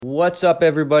What's up,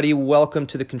 everybody? Welcome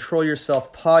to the Control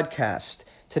Yourself podcast.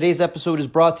 Today's episode is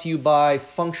brought to you by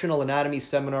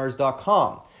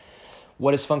functionalanatomyseminars.com.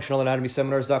 What is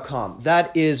functionalanatomyseminars.com?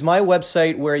 That is my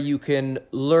website where you can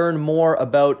learn more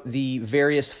about the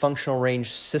various functional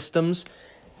range systems,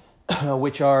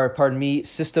 which are,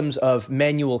 systems of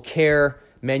manual care,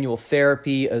 manual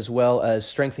therapy, as well as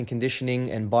strength and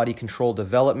conditioning and body control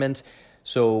development.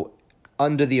 So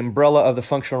under the umbrella of the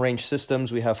functional range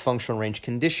systems, we have functional range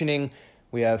conditioning,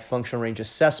 we have functional range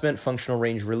assessment, functional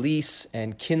range release,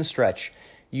 and kin stretch.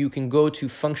 You can go to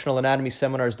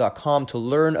functionalanatomyseminars.com to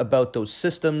learn about those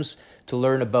systems, to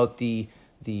learn about the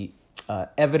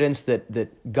evidence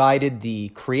that guided the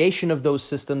creation of those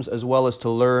systems, as well as to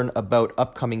learn about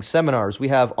upcoming seminars. We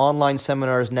have online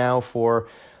seminars now for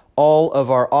all of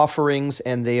our offerings,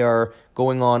 and they are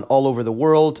going on all over the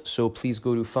world, so please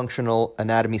go to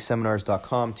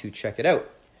functionalanatomyseminars.com to check it out.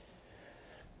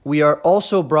 We are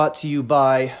also brought to you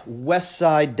by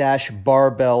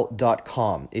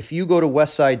westside-barbell.com. If you go to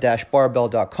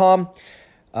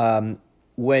westside-barbell.com,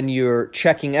 when you're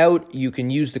checking out, you can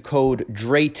use the code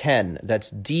DRE10.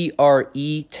 That's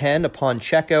DRE10 upon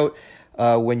checkout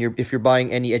if you're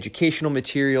buying any educational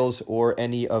materials or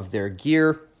any of their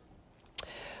gear.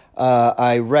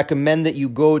 I recommend that you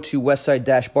go to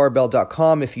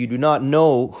westside-barbell.com. If you do not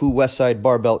know who Westside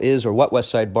Barbell is or what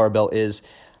Westside Barbell is,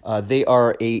 they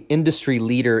are an industry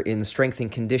leader in strength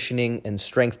and conditioning and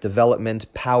strength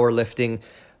development, powerlifting,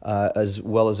 as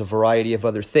well as a variety of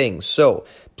other things. So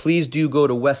please do go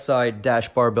to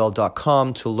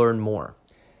westside-barbell.com to learn more.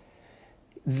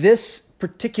 This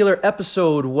particular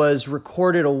episode was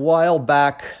recorded a while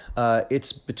back.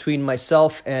 It's between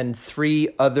myself and three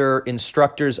other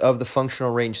instructors of the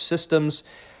functional range systems.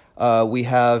 We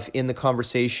have in the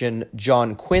conversation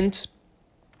John Quint,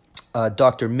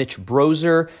 Dr. Mitch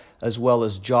Broser, as well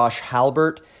as Josh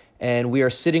Halbert. And we are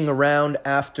sitting around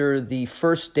after the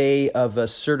first day of a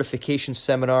certification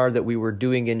seminar that we were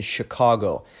doing in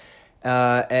Chicago.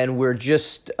 And we're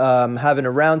just having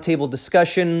a roundtable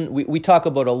discussion. We talk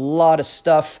about a lot of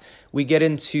stuff. We get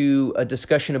into a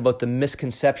discussion about the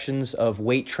misconceptions of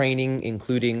weight training,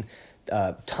 including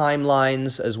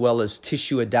timelines as well as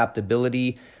tissue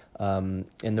adaptability and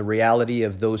the reality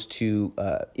of those two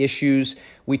issues.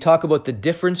 We talk about the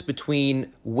difference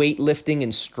between weightlifting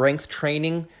and strength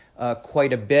training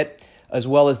quite a bit, as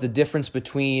well as the difference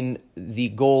between the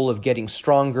goal of getting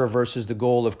stronger versus the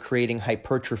goal of creating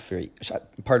hypertrophy.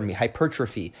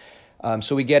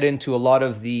 So we get into a lot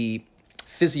of the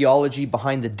physiology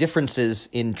behind the differences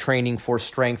in training for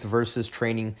strength versus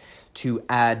training to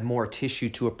add more tissue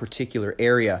to a particular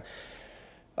area.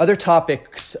 Other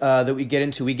topics that we get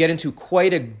into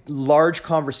quite a large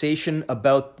conversation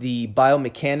about the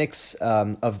biomechanics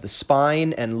of the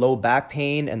spine and low back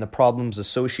pain and the problems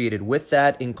associated with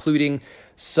that, including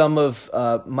some of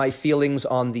my feelings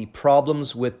on the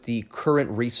problems with the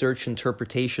current research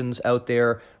interpretations out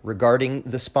there regarding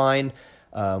the spine.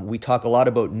 We talk a lot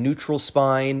about neutral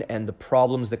spine and the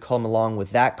problems that come along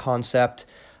with that concept.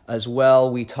 As well,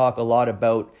 we talk a lot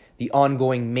about the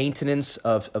ongoing maintenance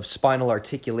of spinal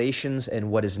articulations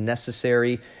and what is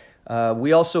necessary.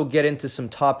 We also get into some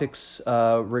topics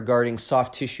regarding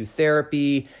soft tissue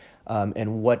therapy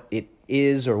and what it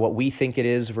is or what we think it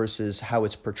is versus how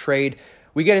it's portrayed.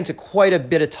 We get into quite a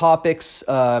bit of topics.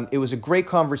 It was a great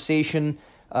conversation.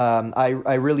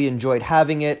 I really enjoyed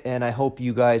having it, and I hope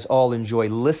you guys all enjoy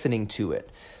listening to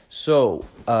it. So,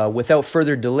 without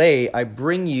further delay, I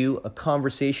bring you a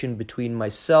conversation between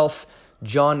myself,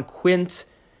 John Quint,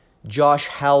 Josh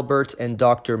Halbert, and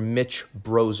Dr. Mitch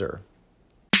Broser.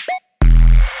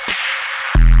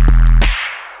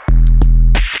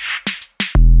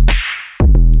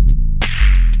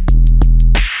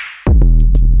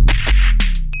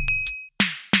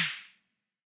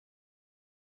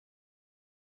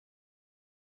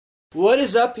 What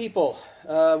is up, people?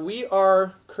 We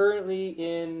are currently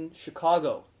in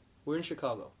Chicago. We're in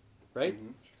Chicago, right?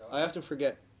 Mm-hmm. Chicago. I often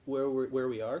forget where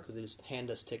we are because they just hand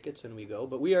us tickets and we go.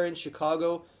 But we are in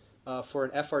Chicago for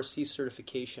an FRC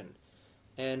certification.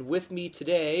 And with me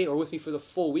today, or with me for the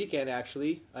full weekend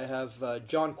actually, I have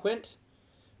John Quint,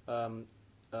 one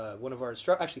of our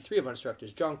three of our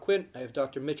instructors. John Quint, I have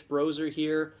Dr. Mitch Broser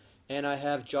here, and I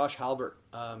have Josh Halbert.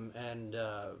 And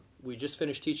we just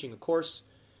finished teaching a course,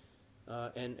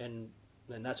 and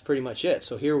that's pretty much it.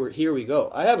 So here we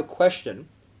go. I have a question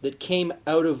that came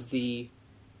out of the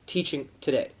teaching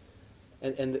today,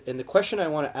 and the question I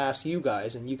want to ask you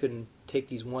guys, and you can take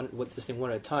this thing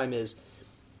one at a time, is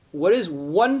what is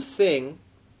one thing,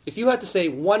 if you had to say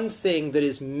one thing that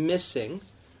is missing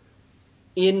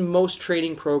in most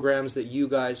training programs that you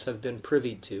guys have been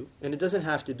privy to, and it doesn't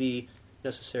have to be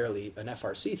necessarily an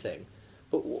FRC thing,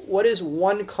 but what is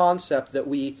one concept that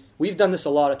we've done this a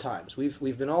lot of times.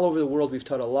 We've been all over the world. We've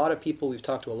taught a lot of people. We've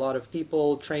talked to a lot of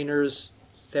people, trainers,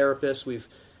 therapists. We've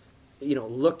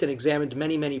looked and examined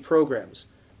many programs.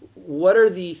 What are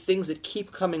the things that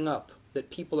keep coming up that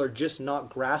people are just not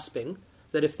grasping,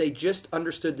 that if they just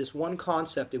understood this one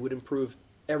concept, it would improve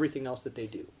everything else that they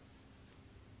do?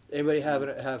 Anybody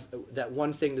have that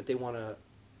one thing that they want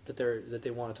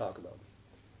to talk about?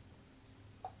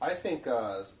 I think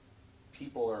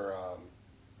people are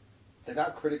they're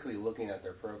not critically looking at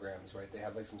their programs, right? They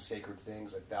have like some sacred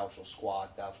things like thou shalt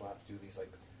squat, thou shalt have to do these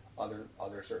like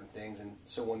other certain things, and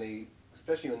so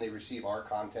especially when they receive our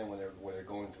content, when they're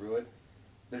going through it,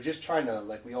 they're just trying to,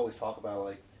 like we always talk about,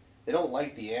 like they don't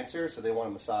like the answer, so they want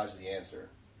to massage the answer,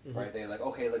 mm-hmm. right? They're like,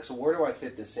 okay, like so where do I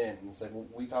fit this in? And it's like,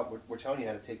 well, we're telling you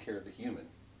how to take care of the human,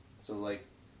 so like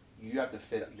you have to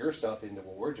fit your stuff into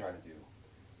what we're trying to do,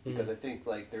 because mm-hmm. I think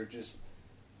like they're just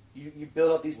you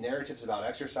build up these narratives about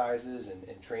exercises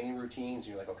and training routines,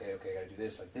 and you're like, okay, I got to do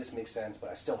this, like this makes sense,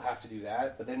 but I still have to do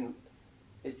that, but then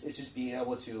it's just being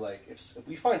able to, like, if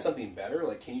we find something better,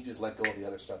 like, can you just let go of the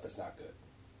other stuff that's not good?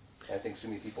 And I think so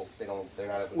many people, they're not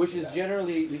able to Which do is that.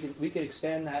 generally, we could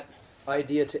expand that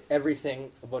idea to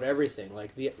everything about everything.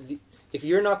 Like, if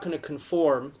you're not going to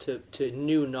conform to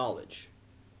new knowledge,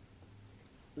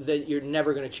 then you're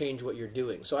never going to change what you're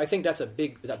doing. So I think that's a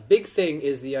big thing,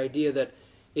 is the idea that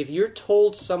if you're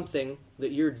told something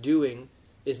that you're doing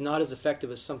is not as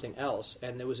effective as something else,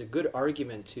 and there was a good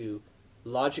argument to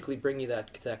logically bring you to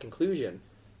that conclusion,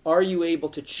 are you able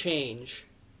to change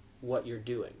what you're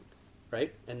doing,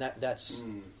 right? And that's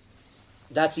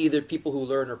either people who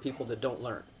learn or people that don't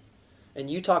learn. And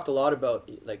you talked a lot about,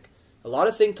 like, a lot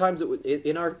of times that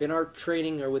in our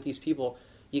training or with these people,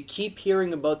 you keep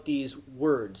hearing about these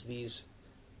words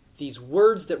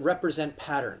words that represent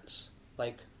patterns,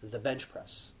 like the bench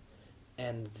press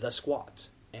and the squat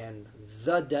and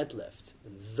the deadlift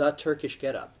and the Turkish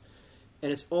get-up.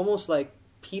 And it's almost like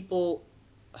people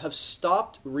have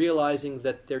stopped realizing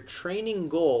that their training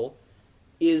goal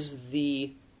is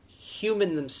the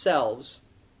human themselves.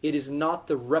 It is not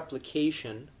the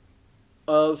replication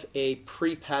of a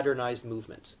pre-patternized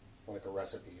movement. Like a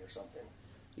recipe or something.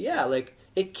 Yeah, like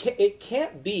it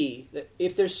can't be that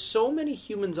if there's so many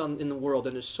humans in the world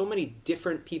and there's so many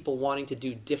different people wanting to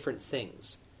do different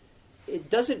things,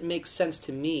 it doesn't make sense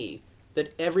to me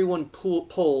that everyone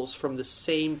pulls from the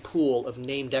same pool of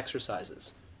named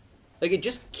exercises. Like, it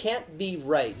just can't be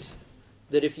right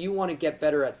that if you want to get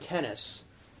better at tennis,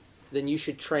 then you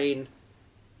should train,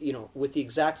 with the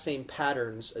exact same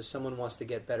patterns as someone wants to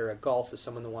get better at golf, as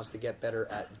someone that wants to get better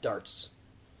at darts.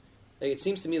 Like, it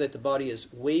seems to me that the body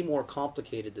is way more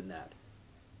complicated than that.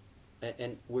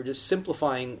 And we're just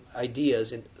simplifying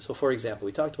ideas. And so, for example,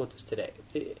 we talked about this today.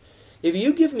 If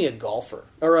you give me a golfer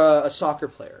or a soccer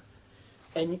player,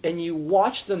 and you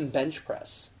watch them bench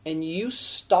press, and you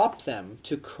stop them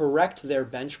to correct their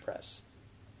bench press,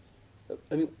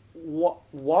 I mean,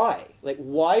 why? Like,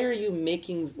 why are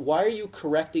you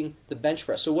correcting the bench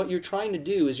press? So what you're trying to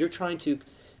do is you're trying to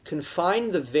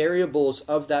confine the variables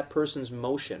of that person's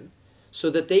motion so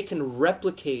that they can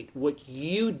replicate what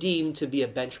you deem to be a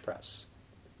bench press.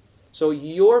 So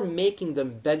you're making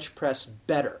them bench press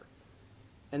better.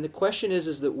 And the question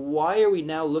is that why are we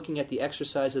now looking at the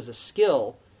exercise as a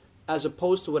skill as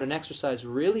opposed to what an exercise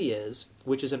really is,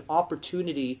 which is an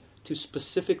opportunity to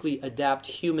specifically adapt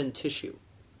human tissue?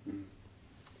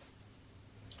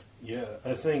 Yeah,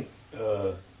 I think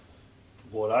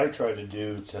what I try to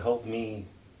do to help me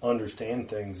understand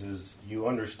things is you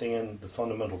understand the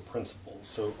fundamental principles,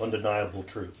 so undeniable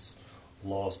truths,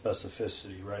 law of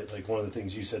specificity, right? Like one of the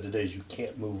things you said today is you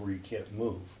can't move where you can't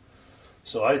move.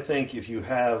 So I think if you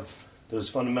have those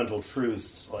fundamental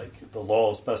truths, like the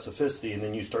law of specificity, and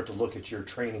then you start to look at your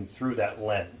training through that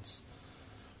lens,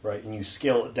 right, and you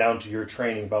scale it down to your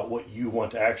training about what you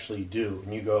want to actually do,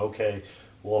 and you go, okay,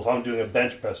 well, if I'm doing a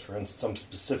bench press, for instance, I'm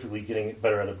specifically getting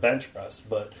better at a bench press,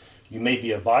 but you may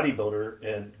be a bodybuilder,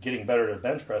 and getting better at a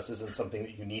bench press isn't something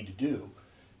that you need to do.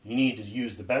 You need to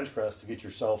use the bench press to get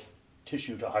yourself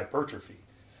tissue to hypertrophy,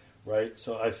 right?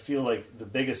 So I feel like the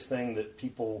biggest thing that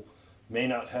people may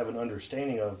not have an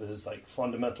understanding of is like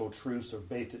fundamental truths or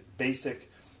basic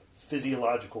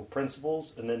physiological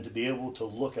principles, and then to be able to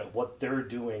look at what they're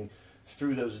doing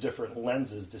through those different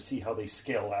lenses to see how they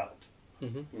scale out.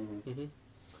 Mm-hmm. Mm-hmm. Mm-hmm.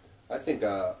 I think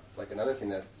like another thing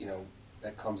that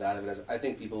that comes out of it is I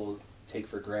think people take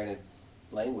for granted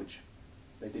language.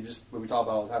 Like they just, when we talk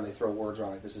about all the time, they throw words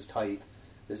around like this is tight,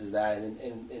 this is that, and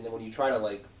then when you try to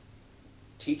like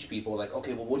teach people, like,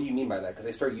 okay, well, what do you mean by that? Because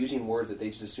they start using words that they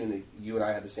just assume that you and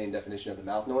I have the same definition of the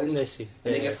mouth noise. I see.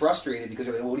 And they get frustrated because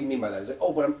they're like, well, what do you mean by that? It's like,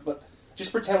 oh, but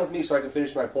just pretend with me so I can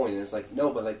finish my point. And it's like, no,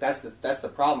 but like that's the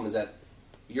problem, is that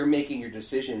you're making your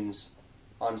decisions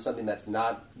on something that's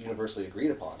not universally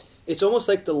agreed upon. It's almost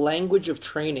like the language of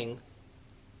training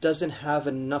doesn't have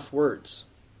enough words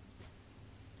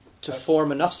to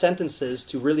form enough sentences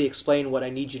to really explain what I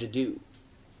need you to do.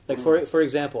 Like, for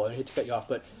example, I hate to cut you off,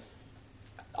 but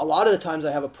a lot of the times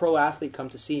I have a pro athlete come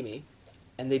to see me,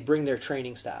 and they bring their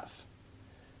training staff.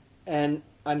 And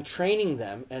I'm training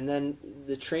them, and then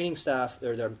the training staff,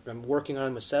 I'm working on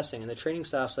them, assessing, and the training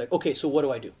staff's like, okay, so what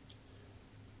do I do?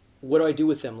 What do I do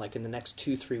with them, like, in the next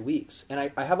 2-3 weeks?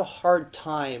 And I have a hard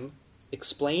time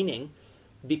explaining,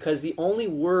 because the only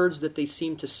words that they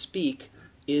seem to speak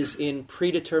is in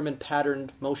predetermined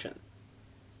patterned motion.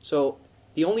 So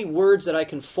the only words that I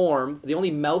can form, the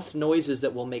only mouth noises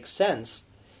that will make sense,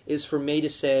 is for me to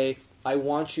say, I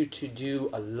want you to do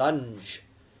a lunge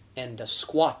and a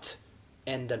squat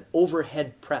and an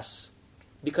overhead press.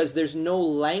 Because there's no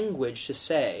language to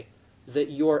say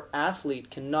that your athlete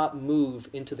cannot move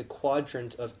into the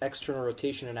quadrant of external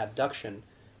rotation and abduction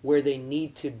where they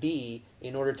need to be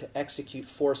in order to execute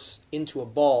force into a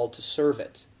ball to serve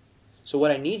it. So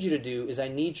what I need you to do is I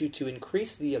need you to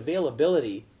increase the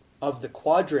availability of the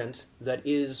quadrant that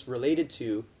is related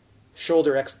to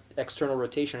shoulder external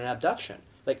rotation and abduction.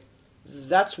 Like,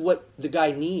 that's what the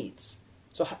guy needs.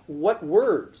 So what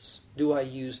words do I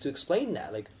use to explain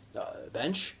that? Like,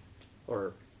 bench?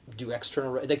 Or do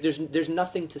external... Like, there's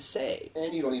nothing to say.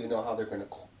 And you don't even know how they're going to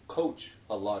coach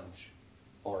a lunge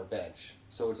or a bench.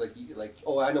 So it's like,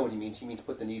 oh, I know what he means. He means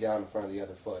put the knee down in front of the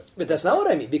other foot. But that's not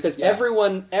what I mean, because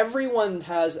everyone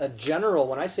has a general...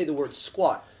 When I say the word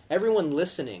squat, everyone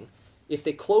listening, if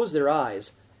they close their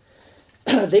eyes,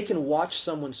 they can watch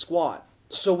someone squat.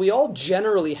 So we all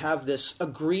generally have this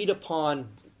agreed upon,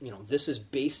 this is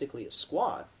basically a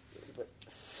squat. But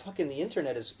fucking the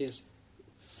internet is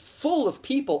full of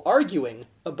people arguing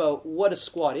about what a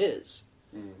squat is.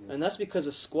 Mm-hmm. And that's because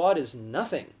a squat is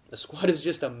nothing. A squat is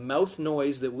just a mouth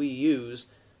noise that we use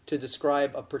to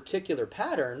describe a particular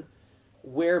pattern,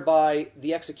 whereby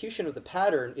the execution of the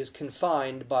pattern is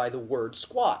confined by the word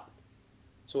squat.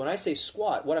 So when I say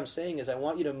squat, what I'm saying is I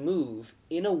want you to move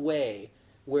in a way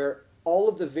where all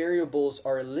of the variables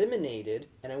are eliminated,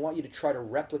 and I want you to try to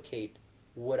replicate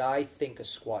what I think a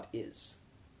squat is.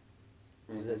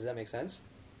 Mm-hmm. Does that make sense?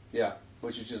 Yeah,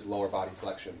 which is just lower body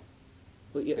flexion.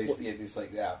 Well, yeah, basically, it's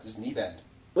like, just knee bend.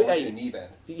 Well, knee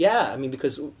bend. Yeah,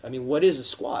 what is a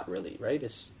squat, really, right?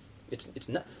 It's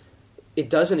not... It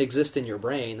doesn't exist in your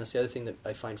brain. That's the other thing that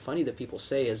I find funny that people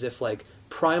say, as if, like,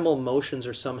 primal motions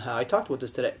are somehow... I talked about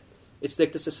this today. It's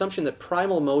like this assumption that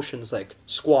primal motions, like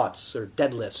squats or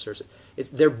deadlifts,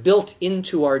 they're built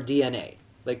into our DNA.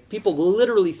 Like, people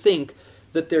literally think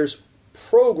that there's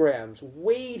programs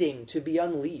waiting to be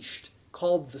unleashed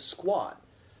called the squat.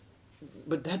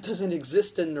 But that doesn't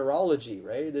exist in neurology,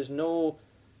 right? There's no...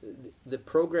 The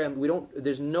program...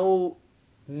 There's no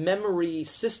memory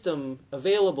system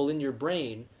available in your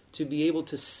brain to be able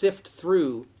to sift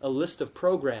through a list of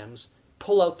programs,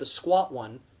 pull out the squat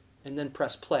one, and then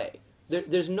press play.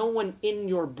 There's no one in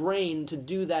your brain to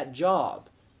do that job,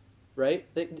 right?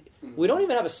 We don't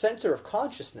even have a center of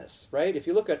consciousness, right? If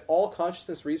you look at all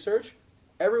consciousness research,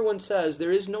 everyone says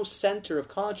there is no center of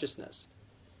consciousness.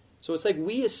 So it's like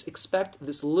we expect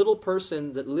this little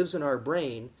person that lives in our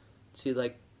brain to,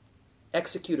 like,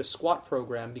 execute a squat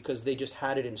program because they just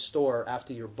had it in store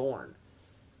after you're born.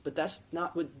 But that's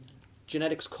not what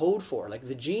genetics code for. Like,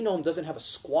 the genome doesn't have a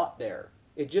squat there.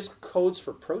 It just codes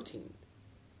for protein.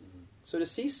 Mm-hmm. So to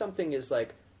see something as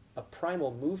like a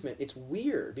primal movement, it's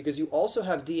weird because you also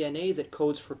have DNA that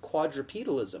codes for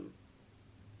quadrupedalism.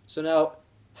 So now,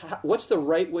 what's the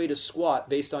right way to squat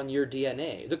based on your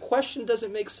DNA? The question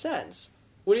doesn't make sense.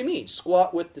 What do you mean?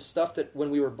 Squat with the stuff that when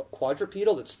we were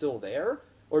quadrupedal that's still there?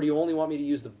 Or do you only want me to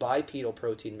use the bipedal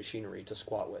protein machinery to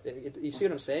squat with? You see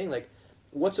what I'm saying? Like,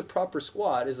 what's a proper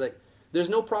squat is like, there's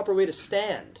no proper way to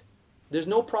stand. There's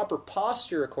no proper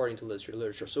posture according to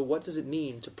literature. So what does it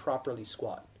mean to properly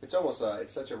squat? It's almost,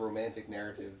 it's such a romantic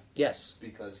narrative. Yes.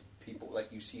 Because people,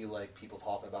 like, you see, like, people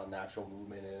talking about natural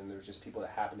movement, and there's just people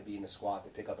that happen to be in a squat to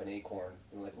pick up an acorn.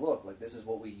 And like, look, like, this is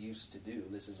what we used to do.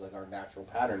 This is, like, our natural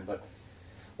pattern. But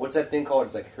what's that thing called?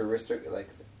 It's like heuristic, like,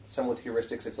 some with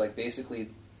heuristics, it's like basically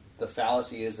the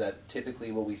fallacy is that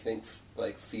typically what we think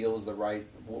like feels the right,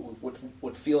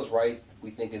 what feels right we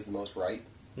think is the most right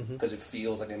because it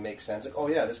feels like it makes sense. Like, oh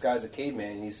yeah, this guy's a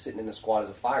caveman and he's sitting in the squat as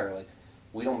a fire. Like,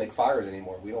 we don't make fires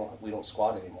anymore. We don't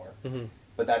squat anymore. Mm-hmm.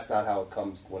 But that's not how it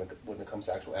comes when it comes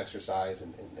to actual exercise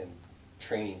and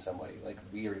training somebody. Like,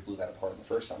 we already blew that apart in the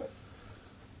first summit.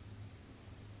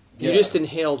 You just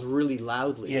inhaled really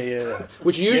loudly. Yeah.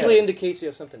 Which usually indicates you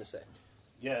have something to say.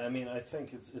 Yeah, I mean, I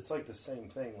think it's like the same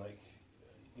thing. Like,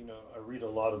 you know, I read a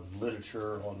lot of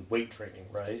literature on weight training,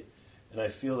 right? And I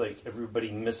feel like everybody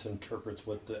misinterprets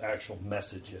what the actual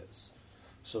message is.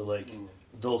 So, like,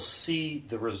 they'll see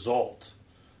the result,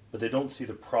 but they don't see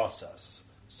the process.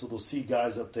 So they'll see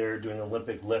guys up there doing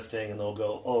Olympic lifting, and they'll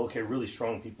go, oh, okay, really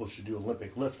strong people should do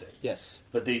Olympic lifting. Yes.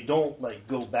 But they don't, like,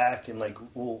 go back and, like,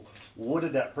 well, what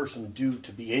did that person do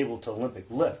to be able to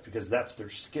Olympic lift? Because that's their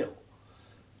skill.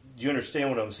 Do you understand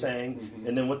what I'm saying? Mm-hmm.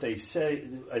 And then what they say,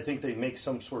 I think they make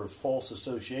some sort of false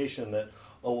association that,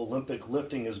 oh, Olympic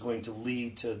lifting is going to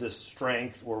lead to this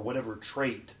strength or whatever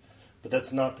trait. But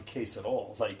that's not the case at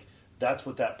all. Like, that's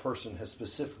what that person has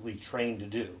specifically trained to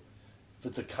do. If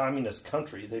it's a communist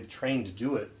country, they've trained to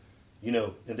do it, you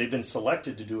know, and they've been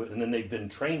selected to do it, and then they've been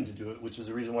trained to do it, which is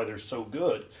the reason why they're so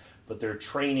good. But they're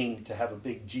training to have a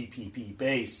big GPP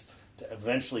base to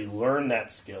eventually learn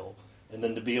that skill, and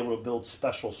then to be able to build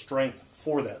special strength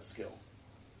for that skill.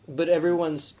 But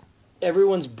everyone's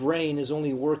brain is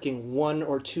only working 1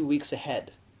 or 2 weeks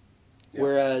ahead. Yeah.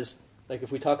 Whereas, like,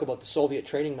 if we talk about the Soviet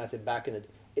training method back in the day,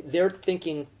 they're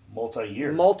thinking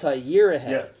multi-year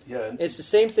ahead. Yeah. It's the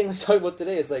same thing we talk about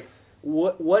today. It's like,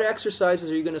 what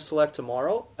exercises are you going to select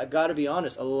tomorrow? I got to be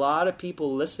honest, a lot of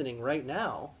people listening right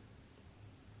now,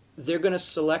 they're going to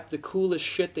select the coolest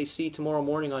shit they see tomorrow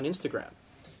morning on Instagram.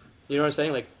 You know what I'm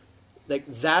saying? Like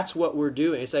that's what we're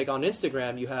doing. It's like on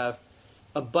Instagram you have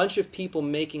a bunch of people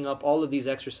making up all of these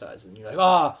exercises. And you're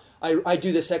like, I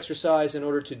do this exercise in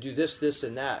order to do this, this,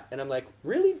 and that. And I'm like,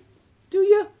 really? Do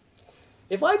you?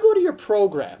 If I go to your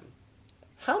program,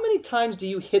 how many times do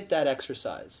you hit that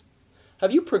exercise?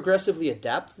 Have you progressively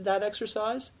adapted that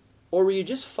exercise? Or were you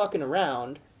just fucking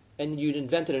around and you'd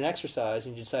invented an exercise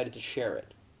and you decided to share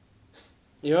it?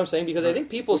 You know what I'm saying? Because I think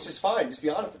people... Which is fine. Just be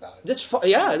honest about it. That's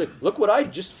yeah, look what I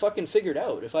just fucking figured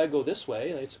out. If I go this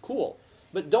way, it's cool.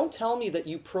 But don't tell me that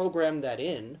you programmed that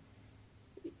in,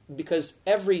 because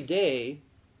every day,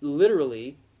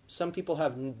 literally, some people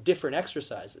have different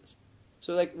exercises.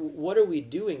 So, like, what are we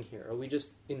doing here? Are we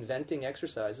just inventing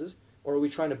exercises, or are we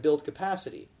trying to build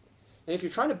capacity? And if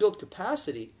you're trying to build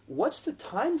capacity, what's the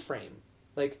time frame?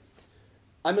 Like,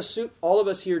 I'm assuming all of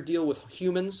us here deal with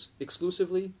humans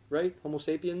exclusively, right? Homo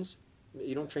sapiens.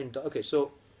 You don't train... Okay,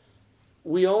 so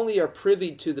we only are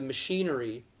privy to the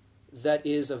machinery that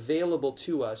is available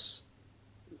to us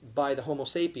by the Homo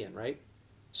sapien, right?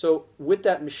 So with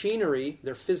that machinery,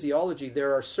 their physiology,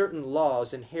 there are certain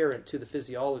laws inherent to the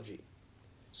physiology.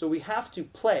 So we have to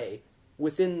play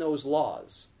within those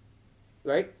laws,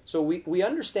 right? So we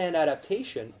understand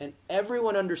adaptation, and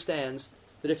everyone understands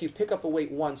that if you pick up a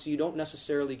weight once, you don't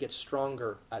necessarily get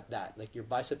stronger at that. Like, your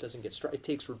bicep doesn't get strong. It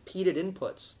takes repeated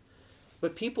inputs.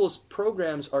 But people's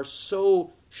programs are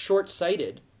so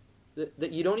short-sighted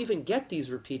that you don't even get these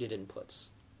repeated inputs.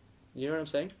 You know what I'm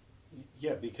saying?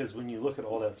 Yeah, because when you look at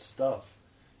all that stuff,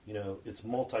 you know, it's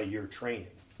multi-year training.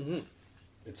 Mm-hmm.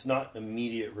 It's not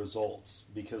immediate results,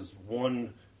 because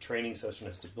one training session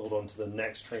has to build onto the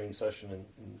next training session, and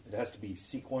it has to be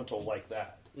sequential like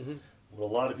that. Mm-hmm. What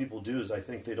a lot of people do is I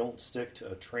think they don't stick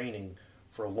to a training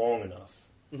for long enough,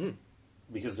 mm-hmm.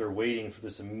 because they're waiting for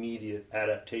this immediate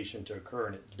adaptation to occur,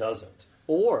 and it doesn't.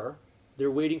 Or they're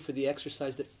waiting for the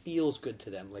exercise that feels good to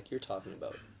them, like you're talking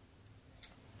about.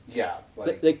 Yeah.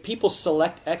 Like people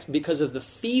select X because of the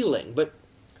feeling, but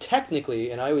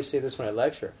technically, and I always say this when I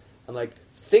lecture, I'm like,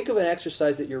 think of an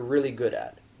exercise that you're really good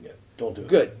at. Yeah, don't do it.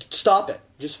 Good. Stop it.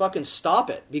 Just fucking stop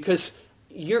it, because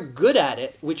you're good at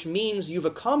it, which means you've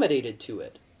accommodated to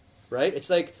it, right? It's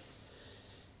like,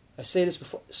 I say this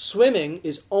before, swimming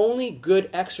is only good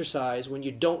exercise when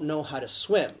you don't know how to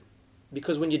swim.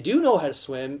 Because when you do know how to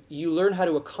swim, you learn how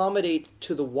to accommodate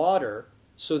to the water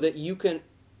so that you can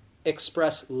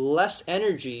express less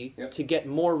energy to get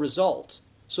more result.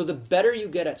 So the better you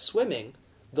get at swimming,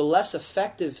 the less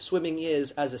effective swimming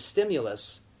is as a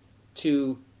stimulus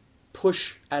to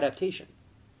push adaptation.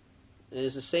 And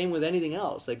it's the same with anything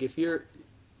else. Like, if you're...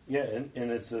 Yeah,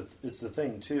 and it's the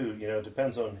thing, too, you know, it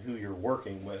depends on who you're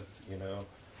working with, you know.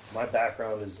 My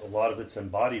background is, a lot of it's in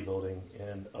bodybuilding,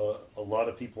 and a lot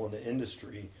of people in the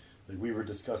industry, like we were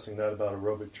discussing that about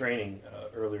aerobic training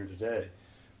earlier today,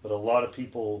 but a lot of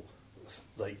people,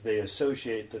 like, they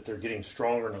associate that they're getting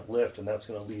stronger in a lift, and that's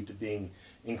going to lead to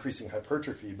increasing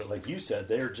hypertrophy. But like you said,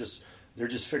 they're just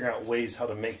figuring out ways how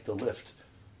to make the lift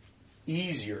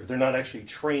easier. They're not actually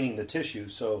training the tissue.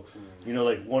 So, you know,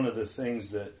 like, one of the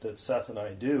things that Seth and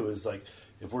I do is, like,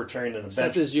 if we're training a bench,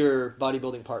 Seth is your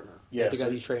bodybuilding partner. Yeah, the guy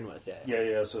that you train with.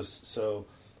 Yeah.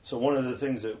 So one of the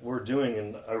things that we're doing,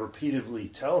 and I repeatedly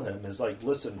tell him, is like,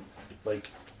 listen, like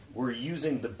we're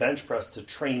using the bench press to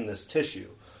train this tissue.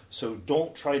 So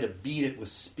don't try to beat it with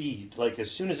speed. Like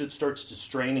as soon as it starts to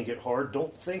strain and get hard,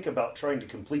 don't think about trying to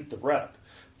complete the rep.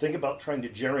 Think about trying to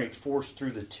generate force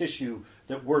through the tissue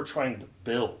that we're trying to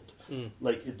build.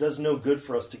 Like it does no good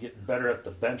for us to get better at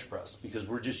the bench press because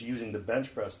we're just using the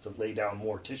bench press to lay down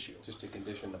more tissue. Just to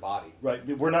condition the body. Right.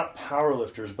 We're not power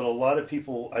lifters, but a lot of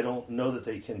people, I don't know that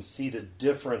they can see the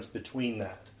difference between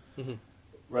that.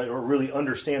 Right, or really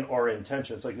understand our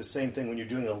intention. It's like the same thing when you're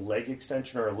doing a leg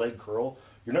extension or a leg curl.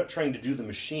 You're not trying to do the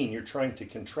machine. You're trying to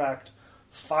contract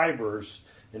fibers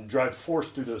and drive force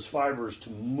through those fibers to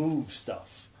move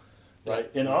stuff.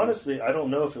 Right? And honestly, I don't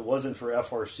know if it wasn't for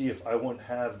FRC if I wouldn't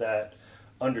have that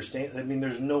understand. I mean,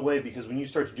 there's no way, because when you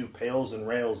start to do pails and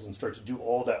rails and start to do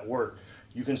all that work,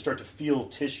 you can start to feel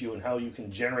tissue and how you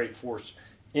can generate force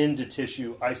into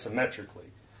tissue isometrically.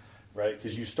 Right,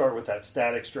 because you start with that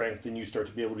static strength, and you start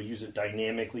to be able to use it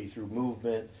dynamically through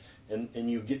movement, and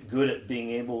you get good at being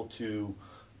able to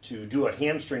do a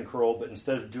hamstring curl, but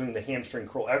instead of doing the hamstring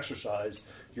curl exercise,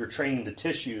 you're training the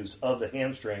tissues of the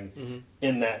hamstring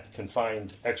in that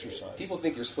confined exercise. People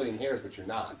think you're splitting hairs, but you're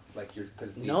not. Like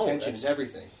because the No, intention is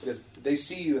everything. Because they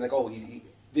see you and like, oh, he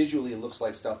visually it looks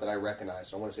like stuff that I recognize.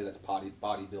 So I want to say that's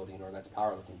bodybuilding or that's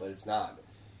powerlifting, but it's not,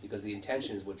 because the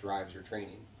intention is what drives your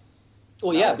training.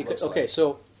 Well, yeah, because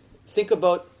so think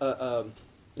about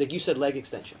like you said, leg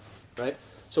extension, right?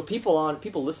 So people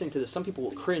listening to this, some people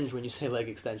will cringe when you say leg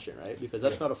extension, right? Because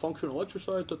that's not a functional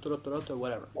exercise,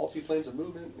 whatever. Multi-planes of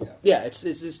movement. Yeah, it's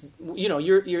you know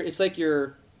you're it's like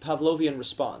your Pavlovian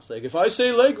response. Like if I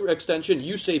say leg extension,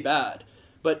 you say bad.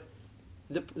 But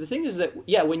the thing is that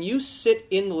when you sit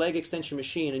in the leg extension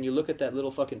machine and you look at that little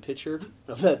fucking picture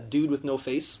of that dude with no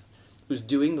face who's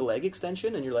doing the leg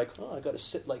extension, and you're like, oh, I got to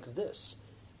sit like this.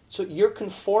 So you're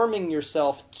conforming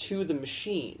yourself to the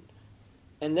machine.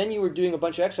 And then you were doing a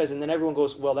bunch of exercise, and then everyone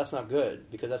goes, well, that's not good,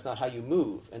 because that's not how you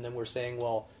move. And then we're saying,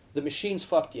 well, the machine's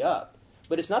fucked you up.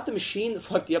 But it's not the machine that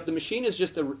fucked you up. The machine is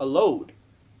just a load.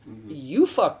 You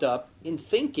fucked up in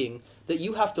thinking that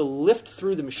you have to lift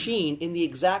through the machine in the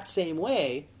exact same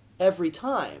way every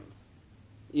time.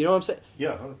 You know what I'm saying?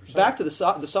 Yeah, 100%. Back to the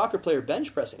soccer player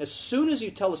bench pressing. As soon as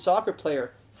you tell the soccer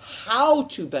player how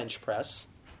to bench press,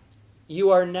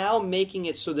 you are now making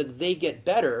it so that they get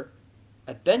better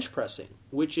at bench pressing,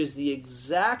 which is the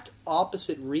exact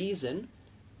opposite reason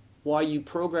why you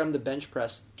program the bench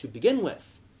press to begin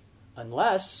with,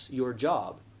 unless your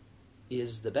job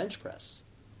is the bench press.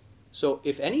 So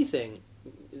if anything,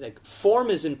 like form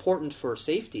is important for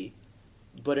safety,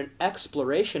 but an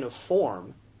exploration of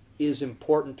form is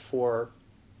important for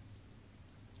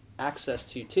access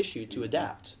to tissue to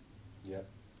adapt. Yep.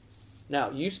 Now,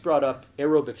 you brought up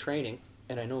aerobic training,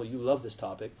 and I know you love this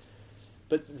topic,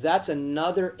 but that's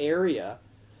another area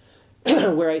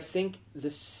where I think the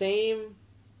same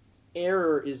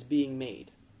error is being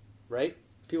made, right?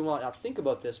 People might not think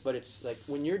about this, but it's like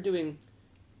when you're doing,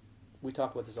 we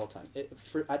talk about this all the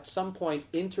time, at some point,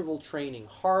 interval training,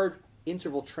 hard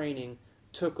interval training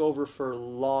took over for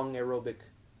long aerobic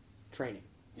training.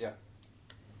 Yeah.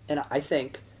 And I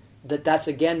think that that's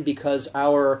again because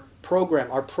our program,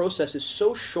 our process is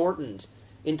so shortened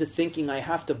into thinking I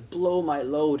have to blow my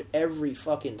load every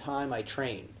fucking time I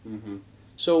train.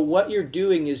 So what you're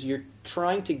doing is you're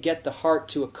trying to get the heart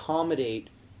to accommodate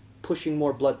pushing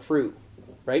more blood through,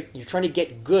 right? You're trying to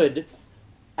get good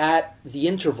at the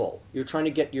interval. You're trying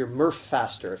to get your Murph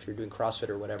faster if you're doing CrossFit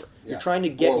or whatever. Yeah. You're trying to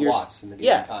get or your watts in the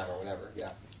given time or whatever. Yeah.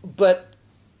 But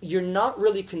you're not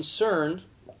really concerned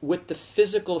with the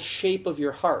physical shape of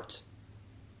your heart.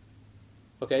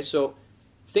 Okay, so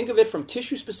think of it from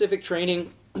tissue-specific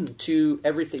training to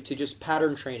everything, to just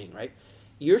pattern training, right?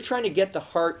 You're trying to get the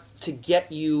heart to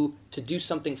get you to do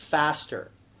something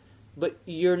faster, but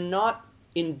you're not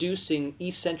inducing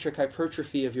eccentric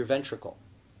hypertrophy of your ventricle.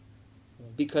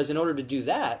 Because in order to do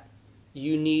that,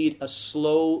 you need a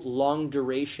slow,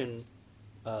 long-duration,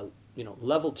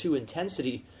 level 2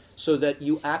 intensity so that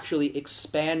you actually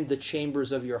expand the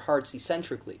chambers of your hearts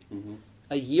eccentrically.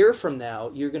 A year from now,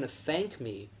 you're going to thank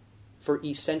me for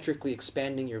eccentrically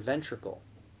expanding your ventricle,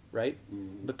 right?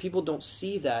 But people don't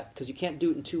see that because you can't do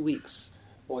it in 2 weeks.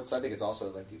 Well, I think it's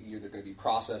also like you're either going to be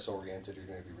process-oriented or you're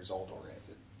going to be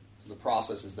result-oriented. So the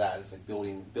process is that. It's like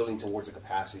building towards a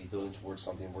capacity, building towards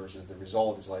something, versus the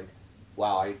result is like,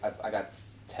 wow, I got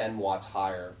 10 watts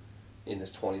higher in this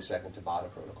 20-second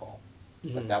Tabata protocol.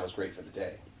 Like, that was great for the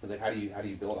day. But like, how do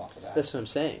you build off of that? That's what I'm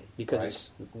saying. Because right?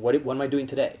 it's what am I doing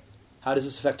today? How does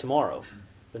this affect tomorrow?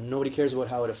 but nobody cares about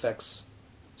how it affects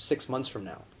 6 months from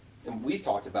now. And we've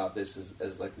talked about this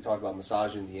as like we talked about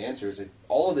massaging. The answer is that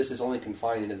all of this is only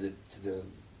confined into the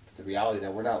reality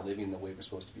that we're not living the way we're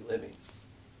supposed to be living,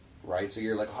 right? So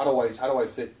you're like, how do I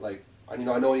fit, like, I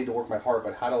know I need to work my heart,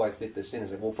 but how do I fit this in?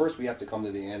 It's like, well, first we have to come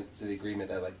to the agreement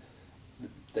that like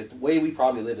the way we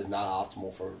probably live is not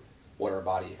optimal for what our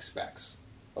body expects.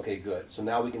 Okay, good. So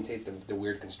now we can take the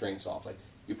weird constraints off. Like,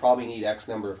 you probably need X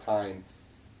number of time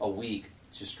a week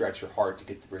to stretch your heart to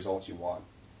get the results you want.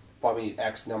 Probably need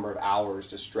X number of hours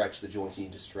to stretch the joints you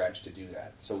need to stretch to do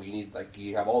that. So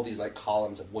you have all these like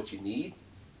columns of what you need,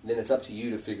 and then it's up to you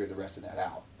to figure the rest of that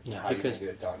out. Yeah, how you're going to get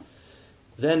it done.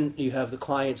 Then you have the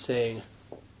client saying,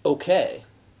 okay,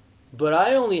 but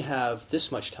I only have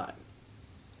this much time.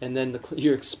 And then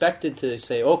you're expected to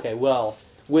say, okay, well,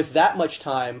 with that much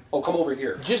time... Oh, come over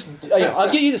here. Just,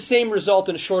 I'll get you the same result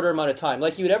in a shorter amount of time.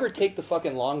 Like, you would ever take the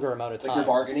fucking longer amount of time. Like you're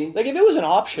bargaining? Like, if it was an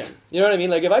option. You know what I mean?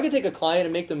 Like, if I could take a client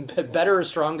and make them better or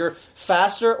stronger,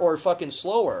 faster or fucking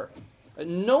slower,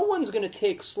 no one's going to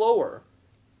take slower.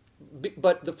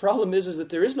 But the problem is that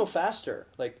there is no faster.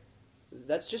 Like,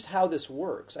 that's just how this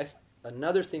works.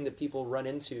 Another thing that people run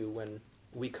into when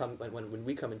we come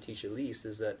and teach at least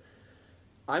is that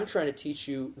I'm trying to teach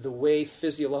you the way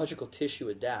physiological tissue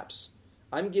adapts.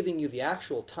 I'm giving you the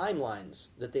actual timelines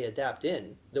that they adapt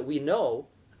in, that we know,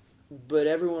 but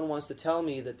everyone wants to tell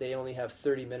me that they only have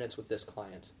 30 minutes with this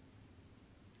client.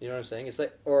 You know what I'm saying? It's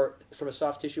like, or from a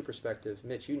soft tissue perspective,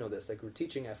 Mitch, you know this, like we're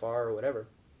teaching FR or whatever,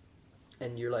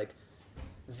 and you're like,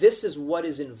 this is what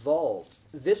is involved.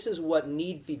 This is what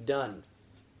need be done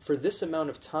for this amount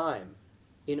of time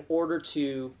in order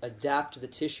to adapt the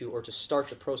tissue or to start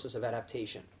the process of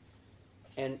adaptation.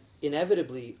 And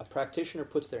inevitably, a practitioner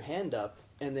puts their hand up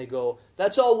and they go,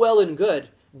 that's all well and good,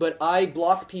 but I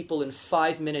block people in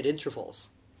 5-minute intervals.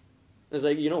 And it's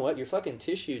like, you know what? Your fucking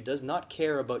tissue does not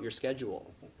care about your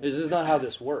schedule. This is not how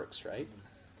this works, right?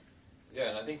 Yeah,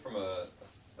 and I think from a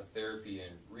therapy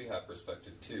and rehab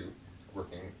perspective too,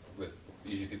 working with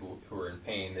usually people who are in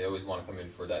pain, they always want to come in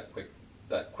for that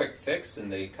quick fix,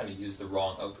 and they kind of use the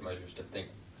wrong outcome measures to think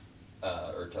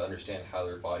or to understand how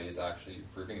their body is actually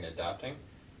improving and adapting.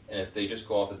 And if they just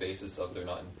go off the basis of they're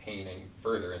not in pain any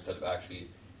further, instead of actually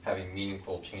having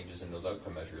meaningful changes in those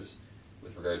outcome measures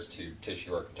with regards to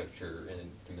tissue architecture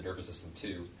and the nervous system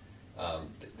too,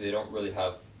 they don't really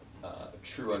have a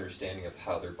true understanding of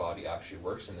how their body actually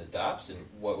works and adapts and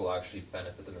what will actually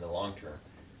benefit them in the long term.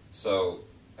 So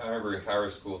I remember in chiro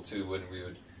school too, when we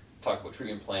would talk about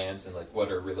treatment plans and like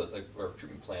what are really like our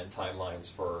treatment plan timelines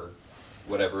for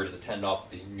whatever it is, a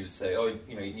tendinopathy, and you'd say,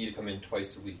 you need to come in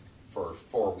twice a week for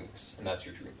 4 weeks, and that's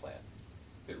your treatment plan.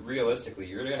 But realistically,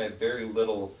 you're going to have very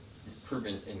little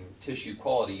improvement in tissue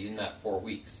quality in that 4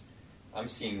 weeks. I'm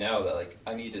seeing now that like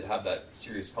I need to have that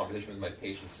serious conversation with my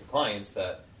patients and clients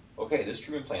that, okay, this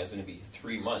treatment plan is going to be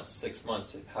 3 months, 6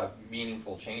 months to have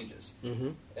meaningful changes.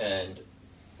 Mm-hmm. And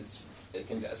it's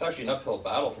actually an uphill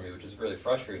battle for me, which is really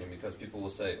frustrating because people will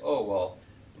say, oh, well,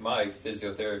 my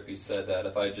physiotherapy said that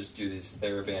if I just do this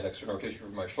TheraBand external tissue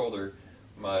over my shoulder,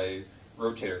 my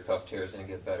rotator cuff tear is going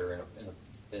to get better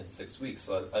in 6 weeks.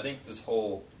 So I think this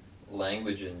whole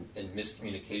language and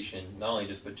miscommunication, not only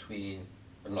just between,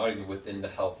 or not even within the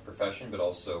health profession, but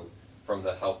also from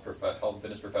the health and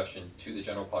fitness profession to the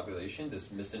general population,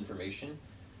 this misinformation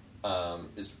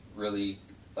is really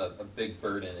a big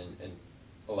burden in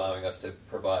allowing us to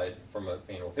provide, from a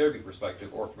manual therapy perspective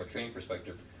or from a training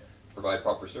perspective, provide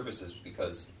proper services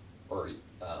or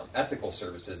ethical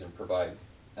services and provide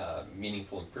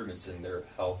meaningful improvements in their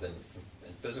health and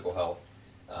physical health,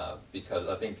 because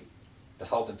I think the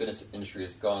health and fitness industry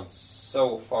has gone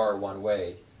so far one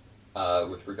way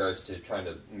with regards to trying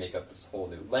to make up this whole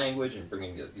new language and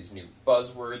bringing these new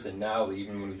buzzwords, and now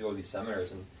even when we go to these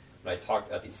seminars and when I talk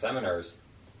at these seminars,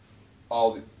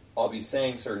 I'll be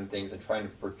saying certain things and trying to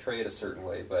portray it a certain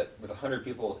way, but with 100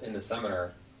 people in the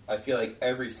seminar, I feel like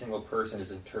every single person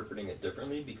is interpreting it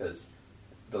differently because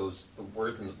the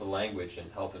words and the language in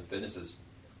health and fitness has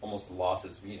almost lost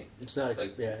its meaning. It's not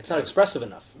it's not expressive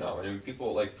enough. No, and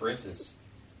people, like, for instance,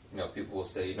 people will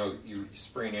say, you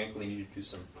sprain an ankle, you need to do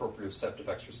some proprioceptive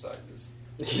exercises.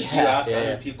 Yeah, you ask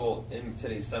 100 people in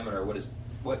today's seminar what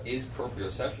is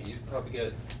proprioception, you'd probably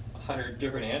get 100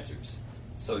 different answers.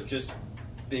 So just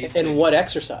basic. And what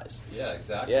exercise? Yeah,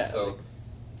 exactly. Yeah. So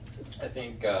I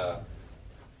think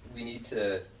we need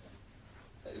to,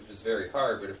 it was very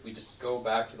hard, but if we just go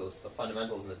back to the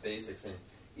fundamentals and the basics, and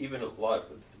even a lot of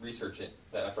the research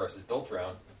that FRS is built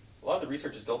around, a lot of the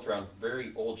research is built around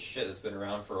very old shit that's been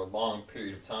around for a long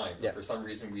period of time. But for some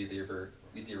reason, we've either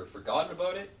forgotten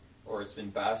about it, or it's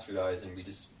been bastardized, and we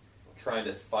just trying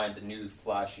to find the new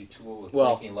flashy tool with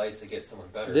Well, blinking lights to get someone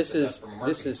better. This But is that's from a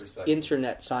marketing perspective.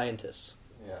 internet scientists.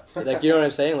 Yeah. Like, you know what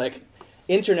I'm saying? Like,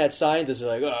 internet scientists are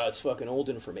like, oh, it's fucking old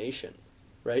information,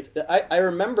 right? I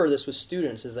remember this with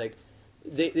students. Is like,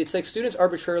 it's like students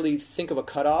arbitrarily think of a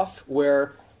cutoff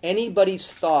where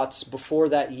anybody's thoughts before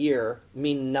that year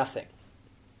mean nothing.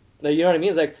 Now, you know what I mean?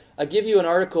 It's like, I give you an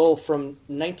article from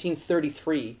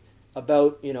 1933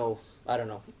 about, I don't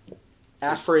know,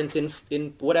 afferent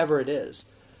in whatever it is.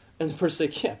 And the person's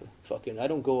like, yeah, fucking, I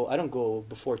don't go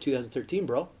before 2013,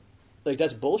 bro. Like,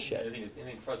 that's bullshit.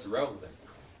 Anything for us irrelevant.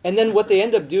 And then what they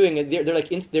end up doing,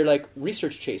 they're like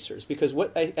research chasers, because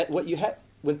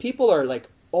when people are like,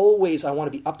 always, I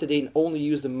want to be up to date and only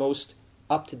use the most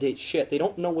up to date shit, they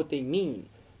don't know what they mean.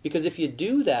 Because if you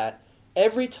do that,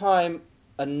 every time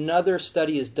another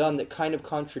study is done that kind of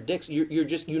contradicts,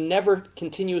 you never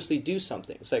continuously do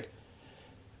something. It's like,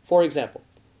 for example,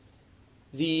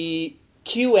 the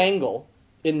Q angle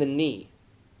in the knee,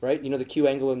 right? You know the Q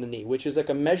angle in the knee, which is like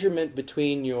a measurement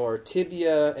between your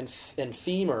tibia and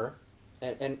femur,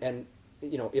 and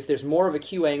if there's more of a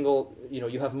Q angle,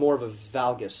 you have more of a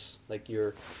valgus, like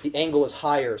the angle is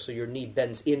higher, so your knee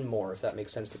bends in more, if that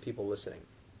makes sense to people listening.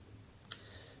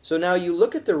 So now you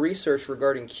look at the research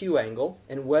regarding Q angle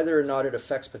and whether or not it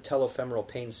affects patellofemoral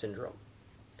pain syndrome,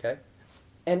 okay?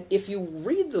 And if you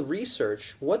read the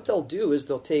research, what they'll do is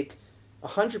they'll take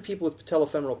 100 people with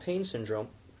patellofemoral pain syndrome,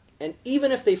 and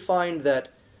even if they find that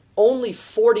only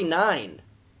 49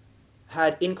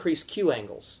 had increased Q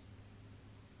angles,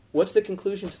 what's the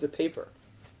conclusion to the paper?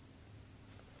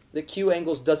 The Q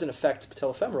angles doesn't affect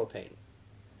patellofemoral pain.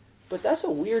 But that's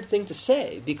a weird thing to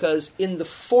say, because in the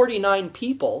 49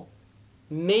 people,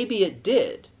 maybe it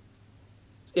did.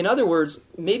 In other words,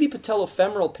 maybe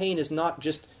patellofemoral pain is not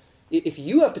just, if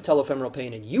you have patellofemoral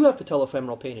pain and you have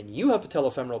patellofemoral pain and you have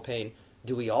patellofemoral pain,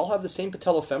 do we all have the same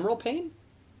patellofemoral pain?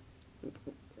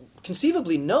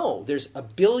 Conceivably, no. There's a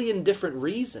billion different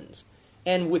reasons.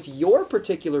 And with your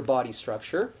particular body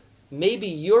structure, maybe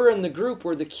you're in the group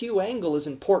where the Q angle is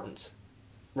important,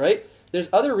 right? There's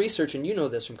other research, and you know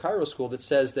this from Chiro School, that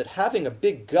says that having a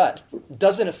big gut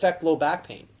doesn't affect low back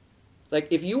pain. Like,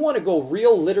 if you want to go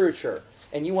real literature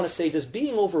and you want to say, does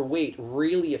being overweight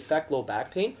really affect low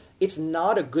back pain? It's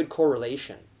not a good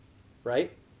correlation,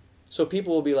 right? So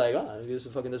people will be like, oh, this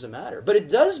fucking doesn't matter. But it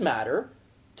does matter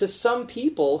to some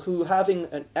people who having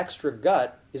an extra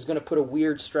gut is going to put a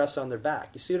weird stress on their back.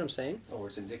 You see what I'm saying? Or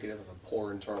it's indicative of a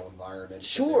poor internal environment.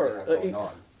 Sure. Going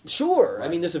on. Sure. Right. I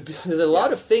mean, there's a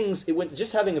lot of things.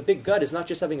 Just having a big gut is not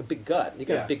just having a big gut. You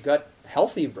can have a big gut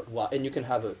healthy, and you can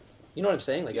have you know what I'm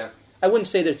saying? Like, I wouldn't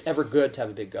say that it's ever good to have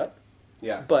a big gut.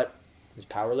 Yeah. But there's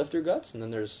powerlifter guts, and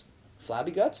then there's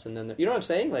flabby guts, and then you know what I'm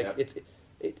saying? Like,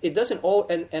 it doesn't all,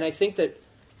 and I think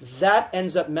that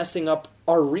ends up messing up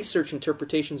our research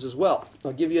interpretations as well.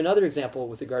 I'll give you another example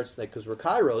with regards to that, because we're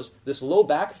chiros, this low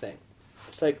back thing.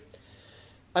 It's like,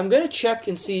 I'm going to check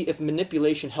and see if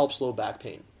manipulation helps low back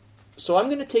pain. So I'm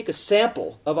going to take a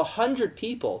sample of 100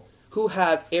 people who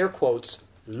have, air quotes,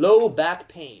 low back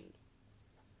pain.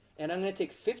 And I'm going to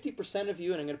take 50% of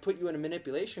you and I'm going to put you in a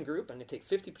manipulation group. I'm going to take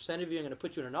 50% of you and I'm going to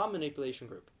put you in a non-manipulation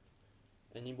group.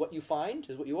 And what you find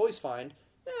is what you always find,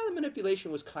 the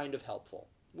manipulation was kind of helpful.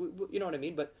 You know what I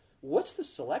mean? But what's the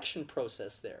selection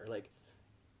process there? Like,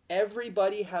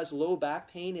 everybody has low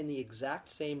back pain in the exact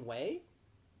same way?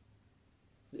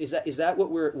 Is that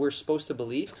what we're supposed to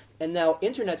believe? And now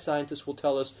internet scientists will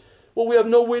tell us, well, we have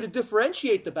no way to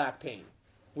differentiate the back pain.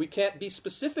 We can't be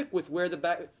specific with where the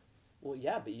back... Well,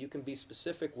 yeah, but you can be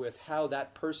specific with how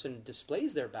that person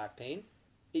displays their back pain.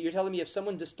 You're telling me if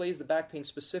someone displays the back pain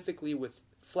specifically with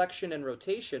flexion and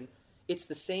rotation, it's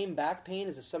the same back pain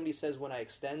as if somebody says, when I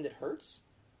extend, it hurts?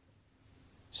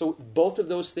 So both of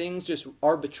those things just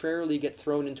arbitrarily get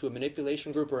thrown into a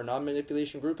manipulation group or a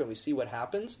non-manipulation group, and we see what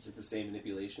happens. Is it the same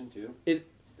manipulation too? Is it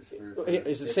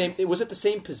the same? Was it the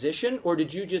same position, or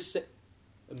did you just say?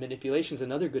 Manipulation is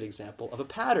another good example of a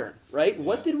pattern, right? Yeah.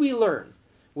 What did we learn?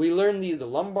 We learned the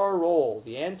lumbar roll,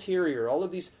 the anterior, all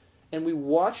of these, and we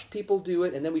watched people do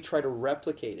it, and then we try to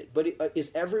replicate it. But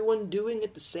is everyone doing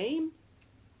it the same?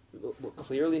 Well,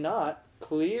 clearly not.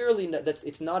 Clearly not.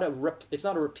 It's not a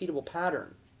repeatable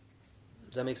pattern.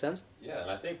 Does that make sense? Yeah, and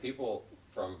I think people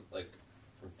from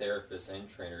therapists and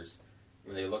trainers,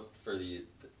 when they look for the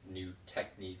new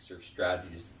techniques or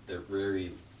strategies, they're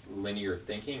very linear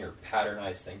thinking or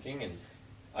patternized thinking. And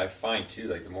I find too,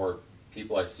 like, the more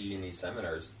people I see in these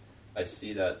seminars, I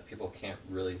see that people can't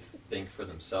really think for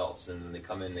themselves. And when they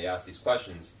come in, they ask these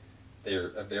questions. They're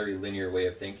a very linear way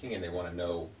of thinking, and they want to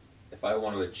know, if I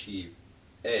want to achieve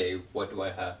A, what do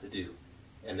I have to do?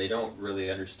 and they don't really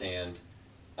understand,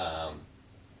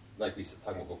 like we talked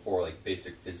about before, like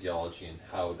basic physiology and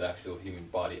how the actual human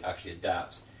body actually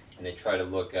adapts. And they try to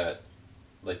look at,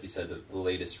 like you said, the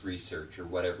latest research or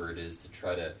whatever it is to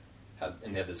try to have,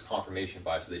 and they have this confirmation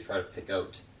bias, so they try to pick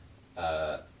out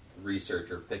research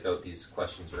or pick out these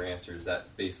questions or answers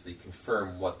that basically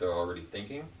confirm what they're already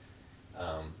thinking.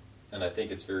 And I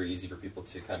think it's very easy for people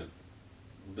to kind of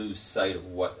lose sight of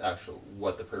what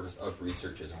the purpose of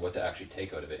research is and what to actually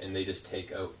take out of it, and they just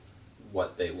take out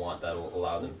what they want that'll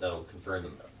allow them, that'll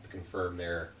confirm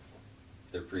their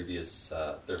previous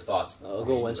their thoughts. I'll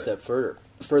go one step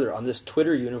further on this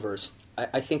Twitter universe.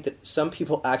 I think that some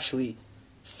people actually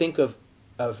think of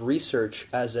research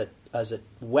as a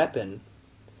weapon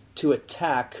to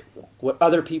attack what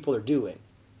other people are doing.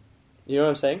 You know what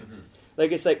I'm saying? Mm-hmm.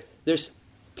 Like, it's like there's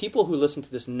people who listen to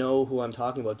this know who I'm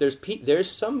talking about. There's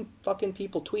some fucking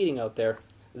people tweeting out there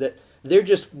that they're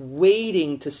just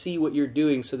waiting to see what you're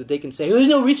doing so that they can say, "There's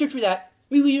no research for that.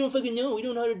 We don't fucking know. We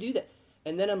don't know how to do that."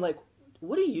 And then I'm like,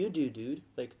 what do you do, dude?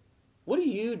 Like, what do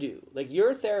you do? Like,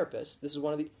 you're a therapist. This is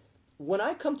one of the... When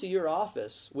I come to your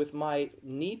office with my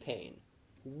knee pain,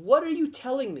 what are you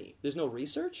telling me? There's no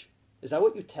research? Is that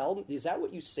what you tell me? Is that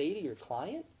what you say to your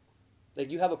client? Like,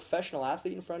 you have a professional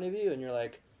athlete in front of you and you're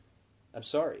like, "I'm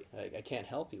sorry, I can't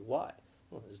help you." Why?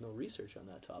 Well, there's no research on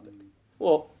that topic.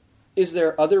 Well, is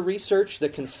there other research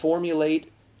that can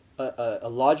formulate a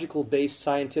logical-based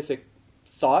scientific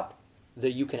thought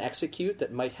that you can execute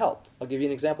that might help? I'll give you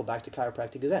an example, back to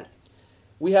chiropractic again.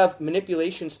 We have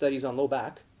manipulation studies on low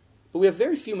back, but we have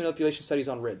very few manipulation studies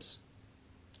on ribs.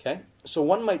 Okay? So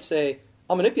one might say,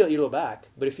 "I'll manipulate your low back,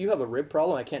 but if you have a rib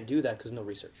problem, I can't do that because no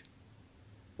research."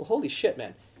 Well, holy shit,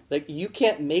 man. Like, you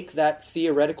can't make that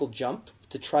theoretical jump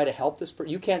to try to help this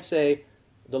person. You can't say,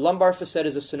 the lumbar facet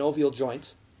is a synovial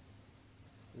joint,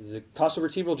 the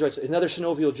costovertebral joint is another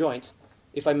synovial joint.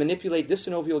 If I manipulate this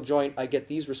synovial joint, I get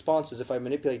these responses. If I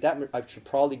manipulate that, I should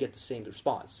probably get the same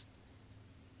response.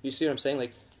 You see what I'm saying?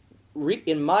 Like,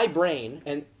 in my brain,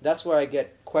 and that's where I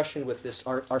get questioned with this,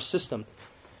 our system,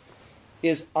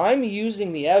 is I'm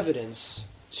using the evidence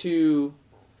to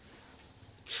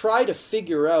try to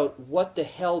figure out what the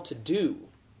hell to do,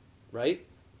 right?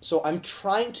 So I'm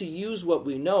trying to use what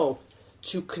we know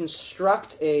to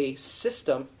construct a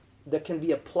system that can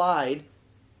be applied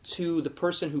to the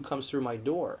person who comes through my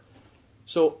door.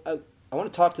 So I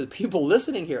want to talk to the people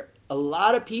listening here. A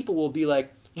lot of people will be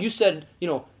like, "You said,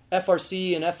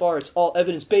 FRC and FR, it's all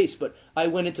evidence-based, but I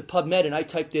went into PubMed and I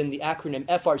typed in the acronym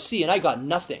FRC and I got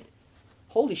nothing."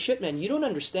 Holy shit, man, you don't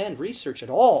understand research at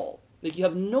all. Like, you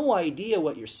have no idea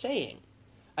what you're saying.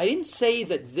 I didn't say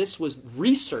that this was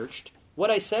researched. What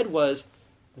I said was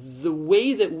the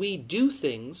way that we do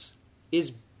things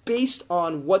is based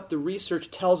on what the research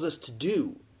tells us to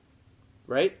do,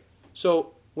 right?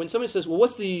 So when somebody says, "Well,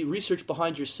 what's the research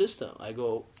behind your system?" I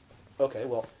go, okay,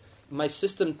 well, our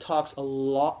system talks a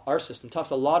lot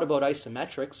about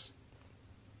isometrics.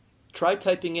 Try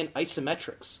typing in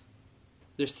isometrics.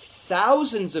 There's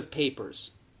thousands of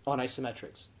papers on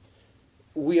isometrics.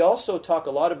 We also talk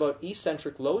a lot about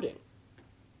eccentric loading.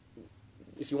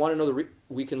 If you want to know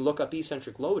we can look up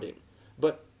eccentric loading.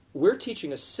 But we're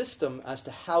teaching a system as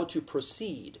to how to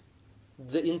proceed.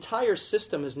 The entire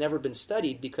system has never been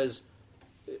studied because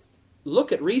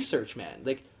look at research, man.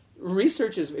 Like,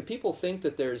 research is, people think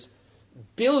that there's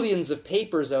billions of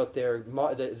papers out there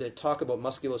that talk about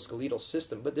musculoskeletal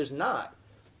system, but there's not.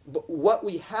 But what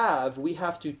we have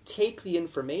to take the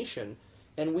information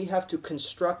and we have to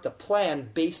construct a plan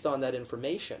based on that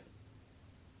information.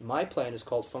 My plan is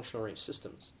called Functional Range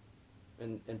Systems,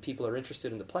 and people are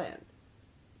interested in the plan.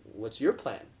 What's your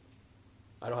plan?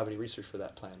 I don't have any research for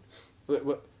that plan.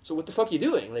 So what the fuck are you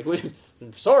doing? Like,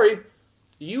 sorry,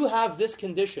 you have this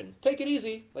condition. Take it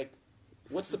easy. Like,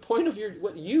 what's the point of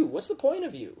what's the point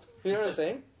of you? You know what I'm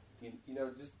saying?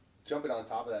 Just jumping on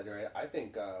top of that, Jerry, I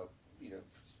think,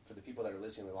 for the people that are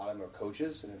listening, a lot of them are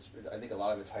coaches, and I think a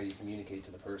lot of it's how you communicate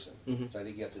to the person. Mm-hmm. So I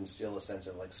think you have to instill a sense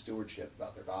of, like, stewardship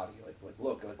about their body. Like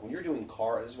look, like, when you're doing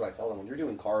cars, this is what I tell them, when you're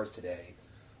doing cars today,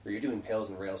 or you're doing pails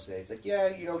and rails today, it's like, yeah,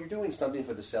 you're doing something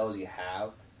for the cells you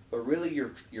have, but really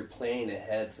you're planning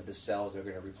ahead for the cells that are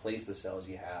going to replace the cells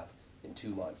you have in 2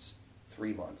 months,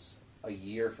 3 months, a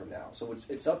year from now. So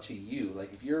it's up to you.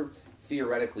 Like, if you're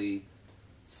theoretically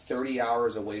 30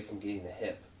 hours away from getting the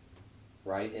hip,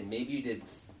 right, and maybe you did,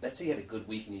 let's say you had a good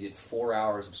week and you did 4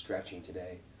 hours of stretching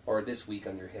today, or this week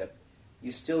on your hip,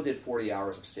 you still did 40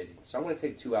 hours of sitting. So I'm going to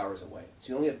take 2 hours away. So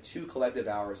you only have 2 collective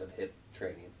hours of hip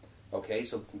training. Okay,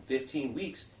 so from 15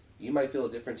 weeks, you might feel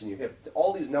a difference in your hip.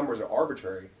 All these numbers are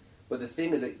arbitrary, But the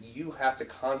thing is that you have to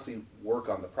constantly work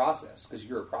on the process because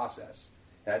you're a process.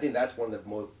 And I think that's one of the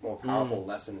more powerful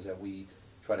lessons that we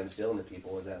try to instill into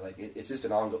people is that like it's just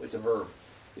an ongoing. It's a verb.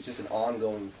 It's just an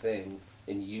ongoing thing,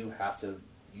 and you have to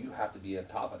be on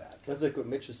top of that. That's like what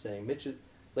Mitch is saying. Mitch is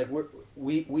like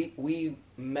we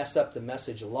mess up the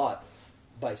message a lot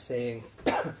by saying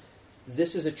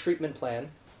this is a treatment plan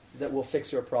that will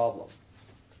fix your problem,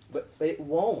 but it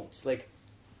won't. Like,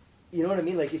 you know what I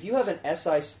mean? Like if you have an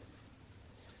SI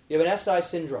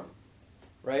syndrome,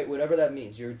 right? Whatever that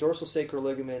means, your dorsal sacral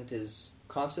ligament is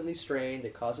constantly strained.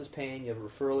 It causes pain. You have a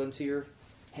referral into your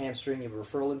hamstring. You have a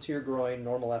referral into your groin.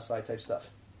 Normal SI type stuff.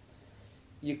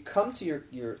 You come to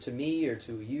to me or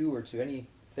to you or to any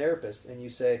therapist and you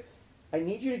say, I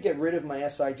need you to get rid of my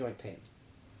SI joint pain.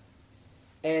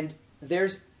 And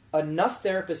there's enough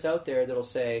therapists out there that'll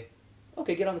say,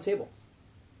 okay, get on the table.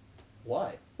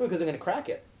 Why? Well, because I'm going to crack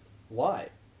it. Why?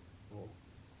 Well,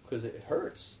 because it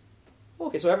hurts.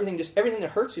 Okay, so everything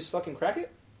that hurts, you just fucking crack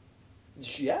it?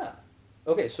 Yeah.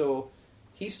 Okay, so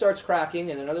he starts cracking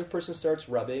and another person starts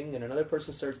rubbing and another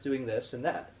person starts doing this and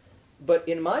that. But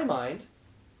in my mind,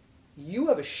 you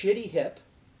have a shitty hip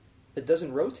that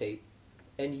doesn't rotate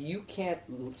and you can't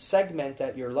segment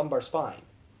at your lumbar spine.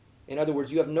 In other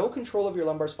words, you have no control of your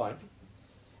lumbar spine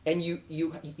and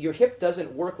your hip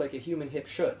doesn't work like a human hip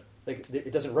should. Like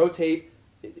it doesn't rotate,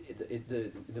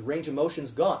 the range of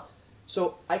motion's gone.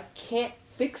 So I can't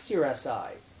fix your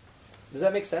SI. Does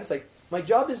that make sense? Like my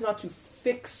job is not to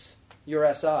fix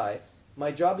your SI.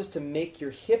 My job is to make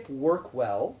your hip work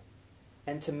well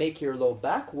and to make your low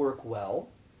back work well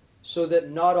so that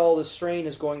not all the strain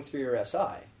is going through your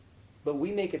SI. But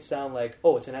we make it sound like,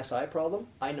 oh, it's an SI problem?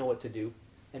 I know what to do.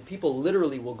 And people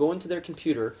literally will go into their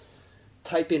computer,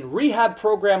 type in rehab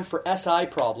program for SI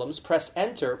problems, press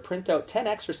enter, print out 10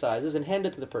 exercises, and hand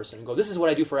it to the person and go, this is what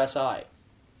I do for SI.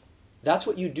 That's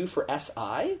what you do for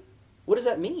SI? What does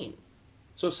that mean?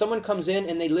 So if someone comes in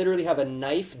and they literally have a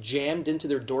knife jammed into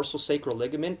their dorsal sacral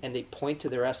ligament and they point to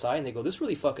their SI and they go, this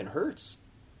really fucking hurts.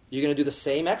 You're going to do the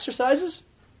same exercises?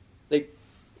 Like,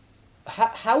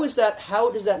 how does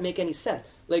that make any sense?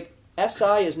 Like,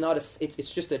 SI is not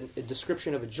it's just a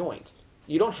description of a joint.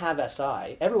 You don't have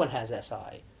SI. Everyone has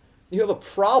SI. You have a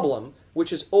problem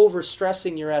which is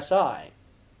overstressing your SI.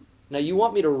 Now you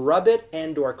want me to rub it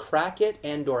and or crack it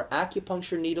and or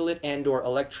acupuncture needle it and or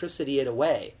electricity it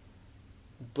away.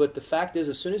 But the fact is,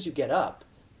 as soon as you get up,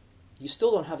 you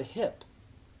still don't have a hip.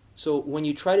 So when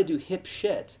you try to do hip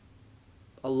shit,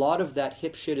 a lot of that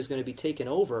hip shit is going to be taken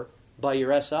over by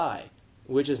your SI,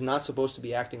 which is not supposed to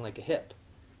be acting like a hip.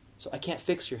 So I can't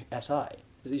fix your SI.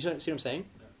 You see what I'm saying?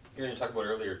 You're going to talk about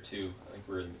earlier, too. I think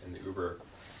we were in the Uber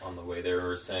on the way there. We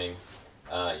were saying,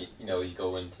 you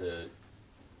go into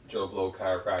Joe Blow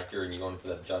chiropractor and you go in for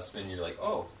that adjustment and you're like,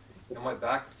 oh, my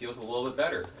back feels a little bit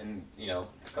better. And,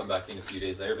 come back in a few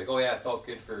days later, like, oh, yeah, it felt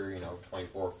good for,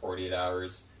 24, 48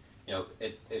 hours.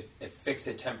 It fixed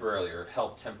it temporarily or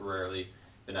helped temporarily,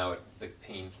 but now the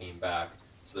pain came back.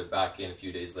 So they're back in a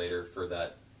few days later for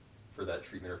that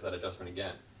treatment or for that adjustment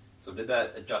again. So did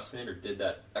that adjustment or did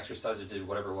that exercise or did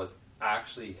whatever it was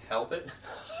actually help it?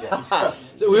 Yeah.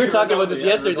 So we were talking about this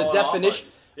yesterday. The definition,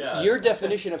 your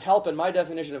definition of help and my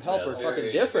definition of help are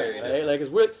fucking different, right?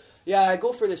 Different. Like, I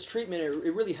go for this treatment.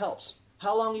 It really helps.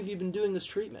 How long have you been doing this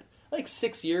treatment? Like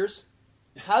 6 years.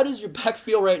 How does your back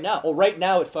feel right now? Well, right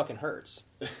now it fucking hurts.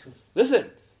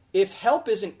 Listen, if help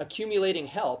isn't accumulating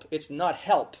help, it's not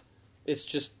help. It's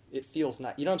just, it feels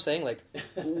not. You know what I'm saying? Like,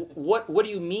 what do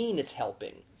you mean it's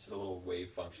helping? It's a little wave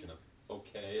function of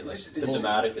okay, like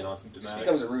symptomatic and asymptomatic. It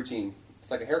becomes a routine.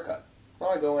 It's like a haircut. Well,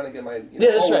 I go in and get my.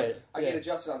 Right. I get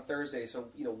adjusted on Thursday, so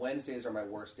Wednesdays are my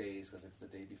worst days because it's the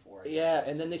day before.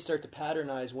 And then they start to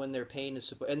patternize when their pain is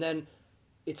supposed, and then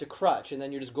it's a crutch, and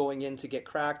then you're just going in to get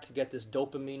cracked to get this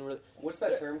dopamine. What's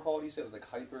that term called? You said it was like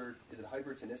Is it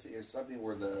hypertonicity or something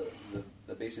where the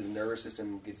basically the nervous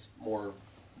system gets more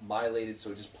myelated, so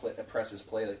it just presses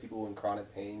play like people in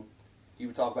chronic pain. You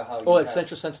would talk about how. Oh, like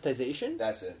central sensitization.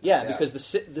 That's it. Yeah, because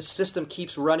the system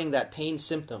keeps running that pain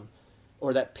symptom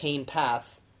or that pain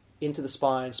path into the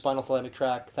spine, spinal thalamic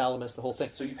tract, thalamus, the whole thing.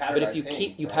 So you patternize But if you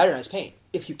pain. Patternize pain.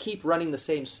 If you keep running the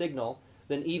same signal,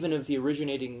 then even if the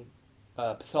originating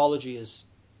pathology is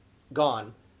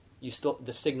gone,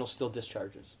 the signal still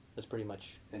discharges. That's pretty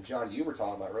much. And John, you were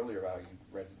talking about earlier about you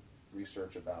read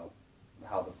research about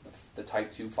how the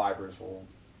type 2 fibers will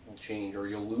change, or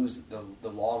you'll lose the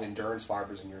long endurance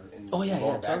fibers in your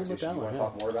lower back tissue. You want to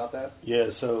talk more about that? Yeah,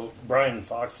 so Brian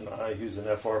Fox and I, who's an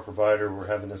FR provider, were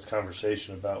having this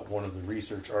conversation about one of the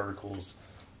research articles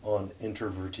on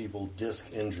intervertebral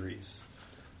disc injuries.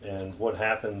 And what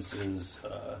happens is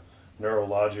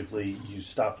neurologically, you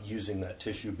stop using that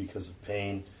tissue because of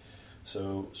pain.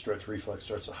 So stretch reflex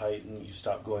starts to heighten. You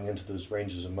stop going into those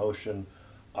ranges of motion.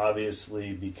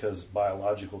 Obviously, because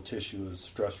biological tissue is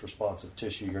stress-responsive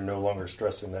tissue, you're no longer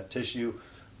stressing that tissue.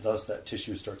 Thus, that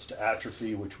tissue starts to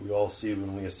atrophy, which we all see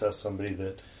when we assess somebody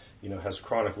that, has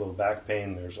chronic low back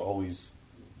pain. There's always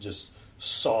just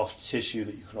soft tissue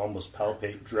that you can almost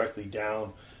palpate directly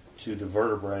down to the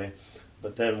vertebrae.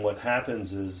 But then what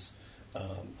happens is,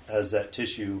 as that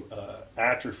tissue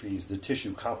atrophies, the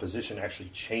tissue composition actually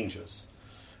changes,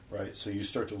 right? So you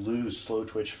start to lose slow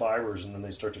twitch fibers, and then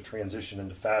they start to transition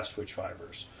into fast twitch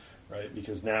fibers, right?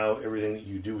 Because now everything that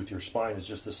you do with your spine is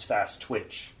just this fast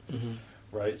twitch,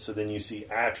 right? So then you see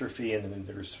atrophy, and then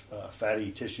there's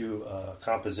fatty tissue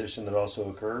composition that also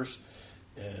occurs.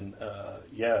 And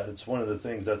it's one of the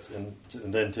things and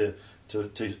then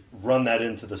to run that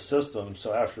into the system.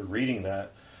 So after reading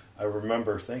that, I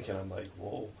remember thinking, I'm like,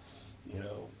 whoa,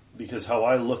 because how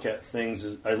I look at things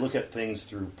is I look at things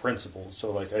through principles.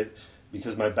 So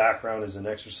because my background is in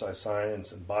exercise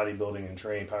science and bodybuilding and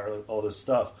training, power, all this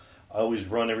stuff, I always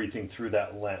run everything through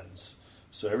that lens.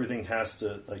 So everything has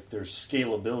to, there's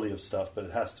scalability of stuff, but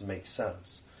it has to make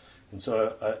sense. And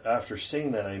so after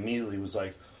seeing that, I immediately was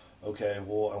like, okay,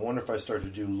 well, I wonder if I started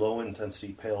to do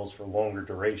low-intensity pails for longer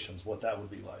durations, what that would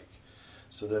be like.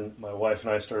 So then my wife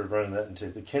and I started running that into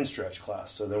the kin stretch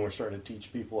class. So then we're starting to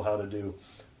teach people how to do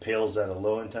pails at a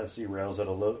low intensity, rails at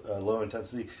a low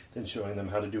intensity, then showing them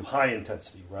how to do high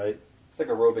intensity, right? It's like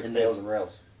aerobics, pails, and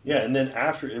rails. Yeah, and then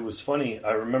after, it was funny,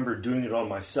 I remember doing it on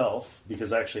myself,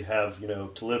 because I actually have,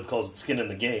 Talib calls it skin in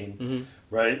the game,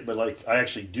 right? But I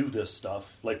actually do this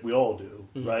stuff, like we all do,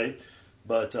 right?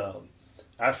 But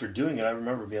after doing it, I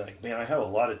remember being like, man, I have a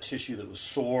lot of tissue that was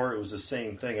sore. It was the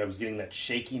same thing. I was getting that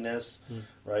shakiness,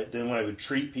 right? Then when I would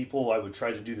treat people, I would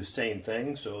try to do the same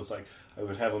thing. So it's like I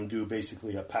would have them do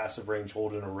basically a passive range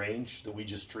hold in a range that we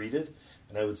just treated.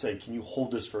 And I would say, can you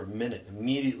hold this for a minute?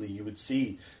 Immediately you would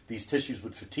see these tissues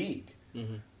would fatigue,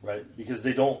 right? Because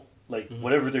they don't,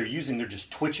 whatever they're using, they're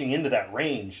just twitching into that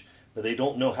range, but they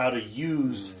don't know how to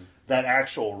use that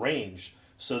actual range.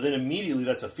 So then immediately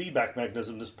that's a feedback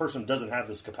mechanism. This person doesn't have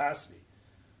this capacity.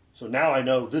 So now I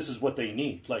know this is what they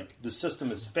need. The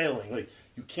system is failing.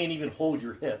 You can't even hold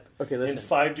your hip in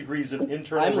 5 degrees of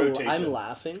internal rotation. I'm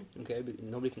laughing, okay? But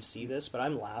nobody can see this, but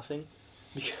I'm laughing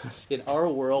because in our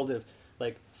world of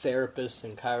therapists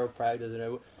and chiropractors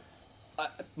and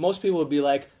most people would be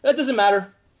like, that doesn't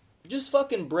matter. Just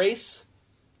fucking brace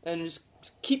and just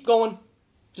keep going.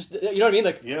 Just, you know what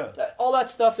I mean? All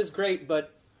that stuff is great,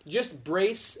 but just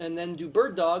brace and then do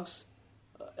bird dogs,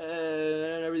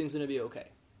 and everything's going to be okay.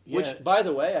 Yeah. Which, by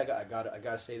the way, I got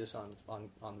to say this on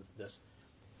this.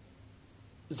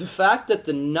 The fact that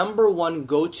the number one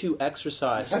go-to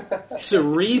exercise to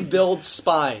rebuild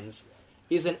spines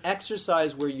is an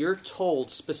exercise where you're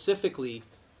told specifically,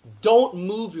 don't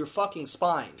move your fucking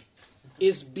spine,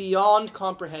 is beyond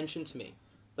comprehension to me.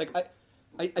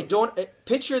 I don't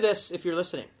picture this if you're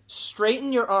listening.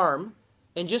 Straighten your arm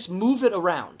and just move it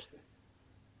around.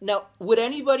 Now, would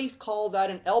anybody call that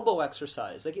an elbow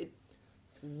exercise?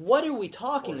 What are we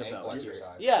talking about?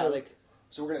 Exercise. Yeah,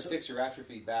 so we're going to fix your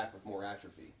atrophy back with more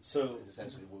atrophy. So is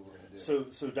essentially what we're going to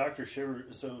do. So Dr.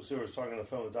 Shivers. So I was talking on the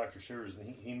phone with Dr. Shivers,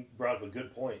 and he brought up a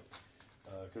good point,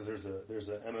 because there's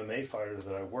a MMA fighter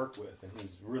that I work with, and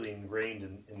he's really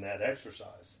ingrained in that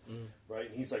exercise, right?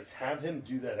 And he's like, have him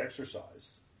do that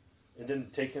exercise, and then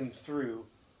take him through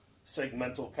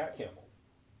segmental cat camel,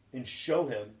 and show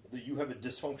him that you have a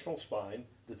dysfunctional spine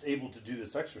that's able to do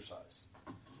this exercise.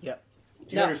 Yeah.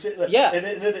 Do you understand? Yeah. And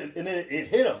then it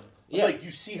hit him. Yeah.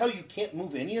 You see how you can't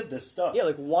move any of this stuff.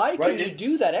 Yeah, why can you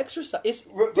do that exercise?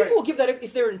 People will give that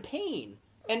if they're in pain,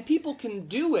 and people can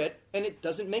do it, and it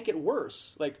doesn't make it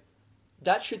worse.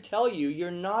 That should tell you you're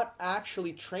not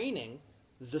actually training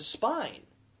the spine.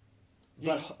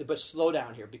 Yeah. But slow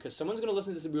down here, because someone's going to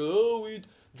listen to this and be,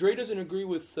 Dre doesn't agree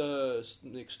with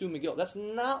Stu McGill. That's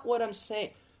not what I'm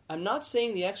saying. I'm not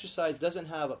saying the exercise doesn't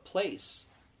have a place,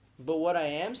 but what I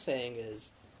am saying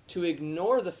is to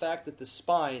ignore the fact that the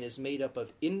spine is made up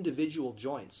of individual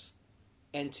joints,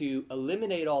 and to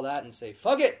eliminate all that and say,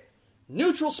 fuck it,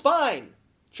 neutral spine,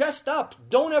 chest up,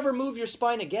 don't ever move your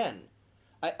spine again.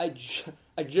 I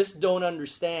just don't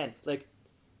understand.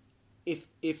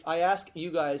 If I ask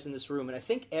you guys in this room, and I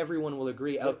think everyone will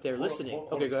agree out there listening.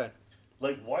 Okay, go ahead.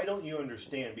 Why don't you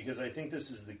understand? Because I think this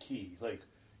is the key.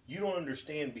 You don't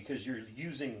understand because you're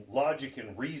using logic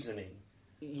and reasoning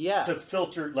to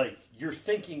filter, you're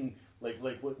thinking,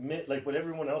 what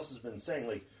everyone else has been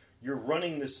saying, you're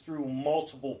running this through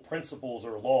multiple principles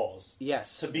or laws.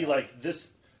 Yes. To be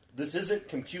this, this isn't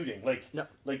computing.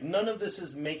 Like none of this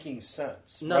is making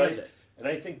sense. None right? of it. And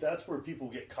I think that's where people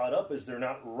get caught up is they're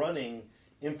not running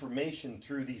information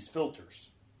through these filters.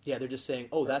 Yeah, they're just saying,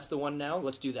 oh, that's the one now,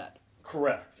 let's do that.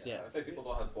 Correct. Yeah. I think people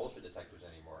don't have bullshit detectors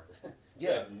anymore. They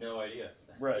Yeah. have no idea.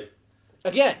 Right.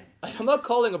 Again, I'm not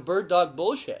calling a bird dog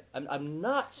bullshit. I'm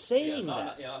not saying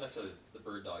that. Not necessarily the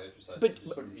bird dog exercise, But-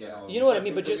 just sort of general. you know what I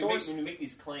mean, but Because just- when you make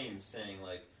these claims saying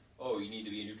like, oh, you need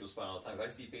to be a neutral spine all the time. 'Cause I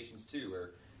see patients too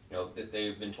where that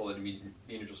they've been told to be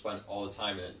a neutral spine all the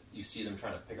time, and you see them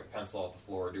trying to pick a pencil off the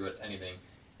floor or do anything,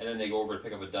 and then they go over to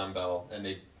pick up a dumbbell and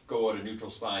they go out a neutral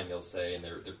spine, they'll say, and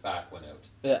their back went out.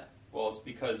 Yeah. Well, it's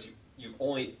because you've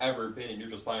only ever been in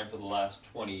neutral spine for the last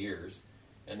 20 years,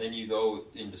 and then you go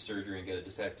into surgery and get a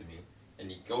discectomy, and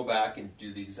you go back and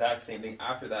do the exact same thing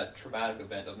after that traumatic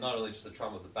event of not only just the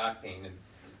trauma of the back pain and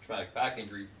traumatic back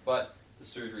injury, but the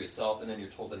surgery itself, and then you're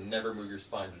told to never move your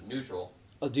spine to neutral.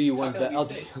 I'll do you one better. I'll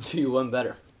do you one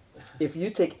better. If you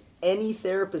take any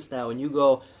therapist now and you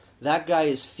go, that guy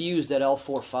is fused at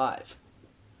L4-5,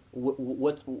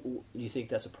 what do you think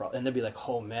that's a problem? And they'll be like,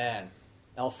 oh man,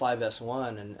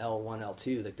 L5-S1 and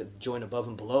L1-L2, like the joint above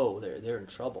and below, they're in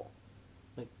trouble.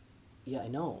 Like, yeah, I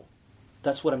know.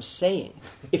 That's what I'm saying.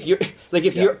 If you're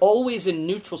you're always in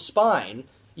neutral spine,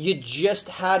 you just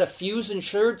had a fusion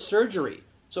surgery.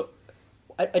 So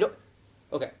I don't.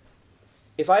 Okay.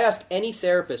 If I ask any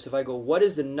therapist, if I go, what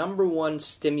is the number one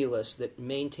stimulus that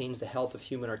maintains the health of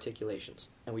human articulations?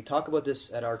 And we talk about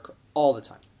this at all the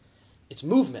time. It's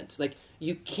movement. Like,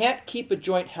 you can't keep a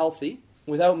joint healthy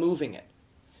without moving it.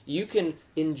 You can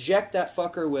inject that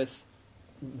fucker with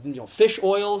fish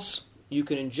oils. You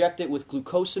can inject it with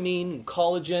glucosamine and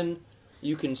collagen.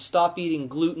 You can stop eating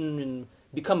gluten and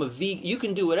become a vegan. You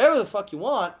can do whatever the fuck you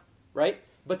want, right?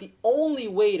 But the only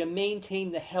way to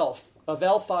maintain the health of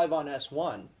L5 on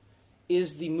S1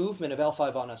 is the movement of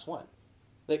L5 on S1.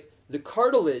 Like, the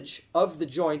cartilage of the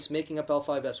joints making up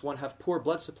L5-S1 have poor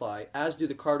blood supply, as do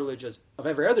the cartilages of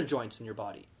every other joints in your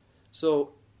body.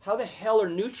 So how the hell are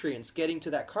nutrients getting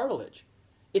to that cartilage?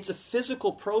 It's a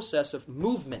physical process of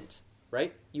movement,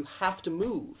 right? You have to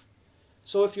move.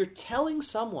 So if you're telling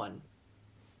someone,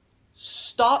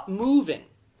 stop moving,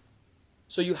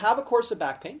 so you have a course of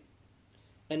back pain,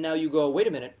 and now you go, wait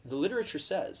a minute, the literature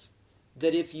says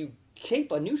that if you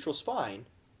keep a neutral spine,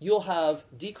 you'll have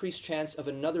decreased chance of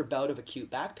another bout of acute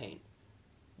back pain.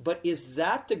 But is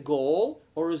that the goal,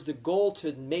 or is the goal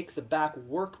to make the back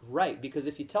work right? Because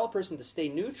if you tell a person to stay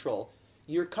neutral,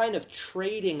 you're kind of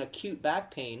trading acute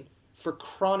back pain for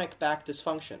chronic back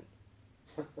dysfunction.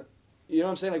 You know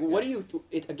what I'm saying? Like, what do you...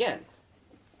 Again,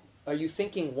 are you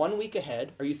thinking 1 week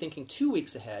ahead? Are you thinking 2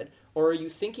 weeks ahead? Or are you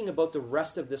thinking about the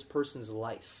rest of this person's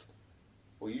life?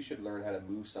 Well, you should learn how to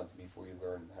move something before you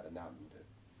learn how to not move it.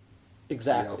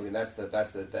 Exactly. I mean, that's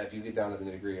the if you get down to the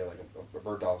degree of like a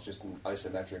bird dog is just an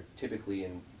isometric, typically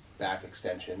in back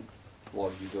extension,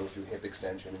 while you go through hip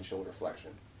extension and shoulder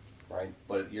flexion, right?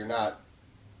 But you're not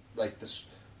like this.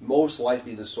 Most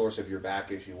likely, the source of your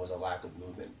back issue was a lack of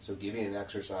movement. So, giving an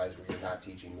exercise where you're not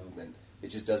teaching movement, it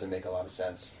just doesn't make a lot of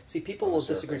sense. See, people will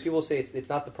disagree. People will say it's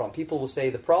not the problem. People will say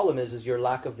the problem is your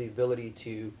lack of the ability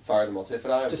to fire the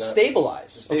multifidi to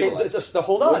stabilize. To stabilize. Okay, just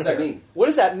hold on. What does that mean? What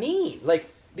does that mean? Like,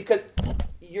 because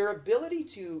your ability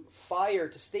to fire,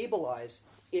 to stabilize,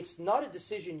 it's not a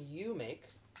decision you make.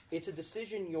 It's a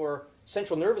decision your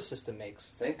central nervous system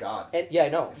makes. Thank God. And yeah, I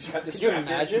know. Can you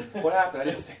imagine? What happened? I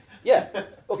didn't stay. Yeah.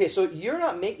 Okay, so you're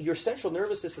not your central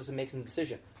nervous system is making the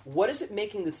decision. What is it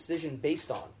making the decision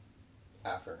based on?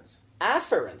 Afferents.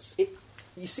 Afferents.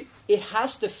 You see, it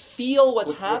has to feel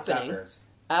what's happening. What's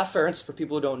afferents, for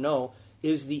people who don't know,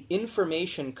 is the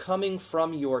information coming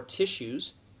from your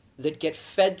tissues that get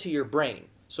fed to your brain.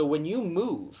 So when you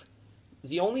move,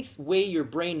 the only way your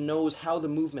brain knows how the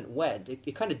movement went,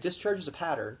 it kind of discharges a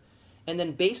pattern, and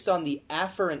then based on the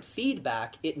afferent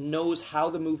feedback, it knows how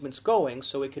the movement's going,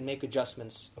 so it can make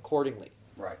adjustments accordingly.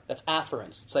 Right. That's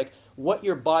afferents. It's like what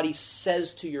your body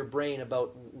says to your brain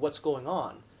about what's going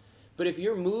on. But if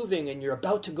you're moving and you're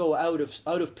about to go out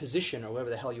of position, or whatever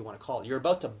the hell you want to call it, you're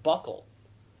about to buckle,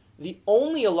 the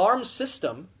only alarm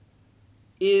system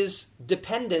is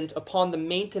dependent upon the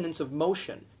maintenance of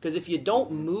motion. Because if you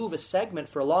don't move a segment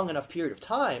for a long enough period of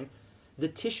time, the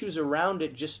tissues around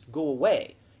it just go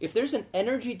away. If there's an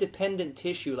energy-dependent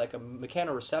tissue like a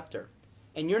mechanoreceptor,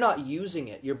 and you're not using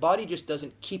it, your body just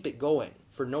doesn't keep it going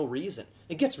for no reason.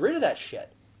 It gets rid of that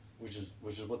shit. Which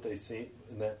is what they say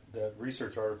in that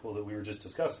research article that we were just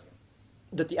discussing.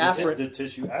 that the the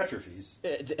tissue atrophies.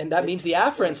 and that means the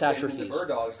afferents And atrophies. the bird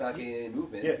dog's not getting any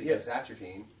movement because it's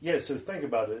atrophying. Yeah, so think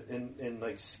about it and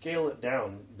like scale it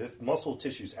down. If muscle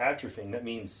tissue's atrophying, that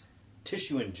means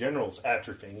tissue in general is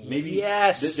atrophying. Maybe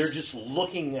they're just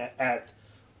looking at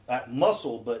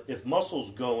muscle, but if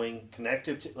muscle's going,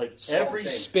 connective, every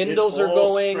spindles it's are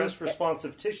all going, stress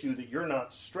responsive tissue that you're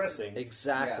not stressing.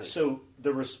 Exactly. So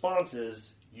the response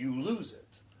is you lose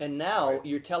it. And now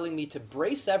you're telling me to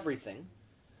brace everything,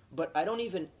 but I don't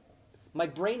even. My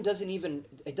brain doesn't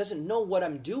know what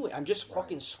I'm doing. I'm just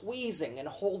fucking squeezing and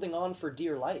holding on for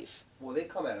dear life. Well, they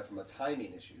come at it from a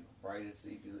timing issue, right?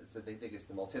 They think it's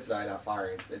the multifidi not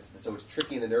firing. So it's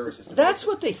tricky in the nervous system. That's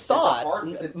what they thought.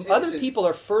 Other it's people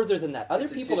are further than that. Other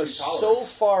people are so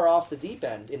far off the deep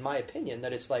end, in my opinion,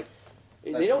 that it's like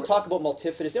they don't talk about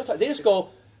multifidus. They just go,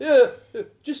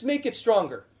 just make it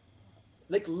stronger.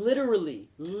 Like literally,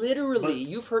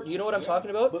 you've heard. You know what I'm talking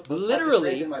about? But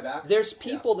literally, my back? there's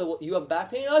people that you have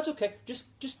back pain. Oh, it's okay. Just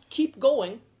keep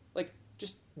going. Like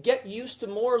just get used to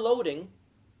more loading.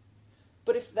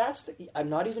 But if that's I'm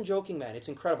not even joking, man. It's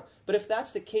incredible. But if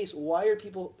that's the case, why are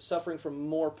people suffering from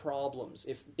more problems?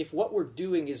 If what we're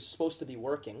doing is supposed to be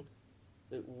working,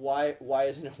 why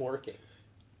isn't it working?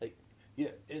 Yeah,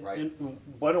 and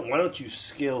why don't you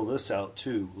scale this out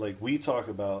too? Like we talk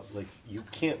about, like you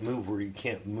can't move where you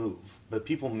can't move, but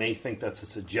people may think that's a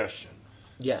suggestion.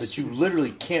 Yes, but you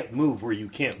literally can't move where you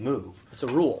can't move. It's a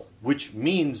rule, which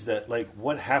means that like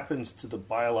what happens to the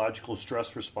biological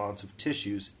stress responsive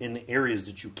tissues in the areas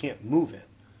that you can't move in?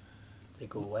 They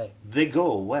go away. They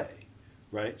go away,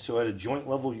 right? So at a joint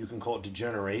level, you can call it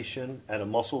degeneration. At a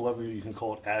muscle level, you can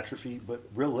call it atrophy. But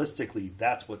realistically,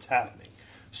 that's what's happening.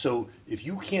 So if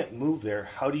you can't move there,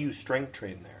 how do you strength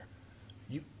train there?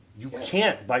 You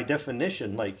can't by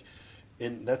definition.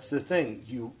 And that's the thing.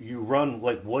 You run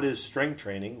what is strength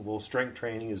training? Well, strength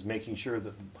training is making sure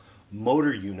that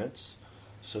motor units,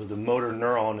 so the motor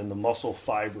neuron and the muscle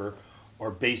fiber,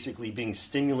 are basically being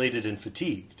stimulated and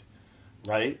fatigued,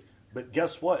 right? But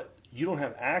guess what? You don't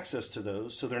have access to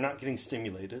those, so they're not getting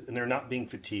stimulated and they're not being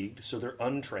fatigued, so they're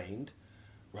untrained.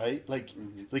 Right? Like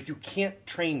you can't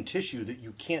train tissue that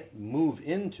you can't move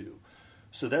into.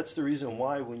 So that's the reason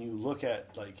why when you look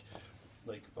at like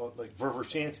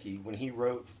Ververshansky, when he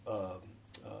wrote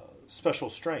Special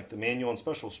Strength, the manual on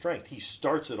special strength, he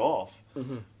starts it off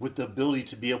with the ability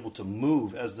to be able to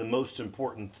move as the most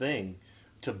important thing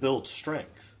to build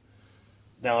strength.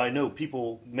 Now I know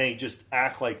people may just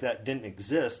act like that didn't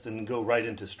exist and go right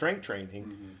into strength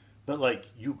training, but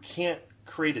you can't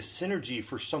create a synergy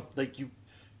for something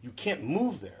you can't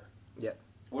move there. Yeah.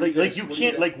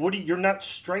 You're not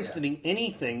strengthening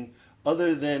anything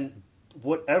other than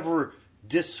whatever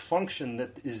dysfunction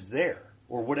that is there,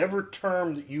 or whatever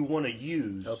term that you want to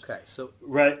use. Okay, so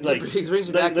right, it brings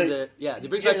me back to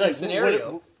the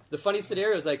scenario. The funny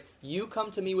scenario is you come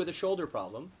to me with a shoulder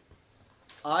problem.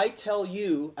 I tell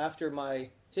you after my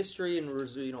history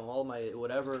and all my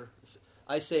whatever,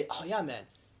 I say, oh yeah, man,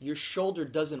 your shoulder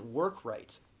doesn't work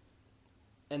right.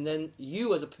 And then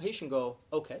you as a patient go,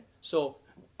 okay, so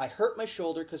I hurt my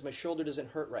shoulder because my shoulder doesn't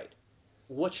hurt right.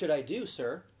 What should I do,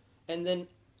 sir? And then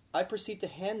I proceed to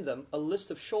hand them a list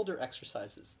of shoulder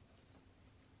exercises.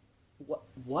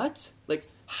 What?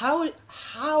 How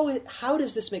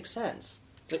does this make sense?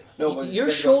 No, but your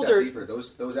shoulder. Deeper.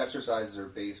 Those exercises are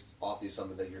based off the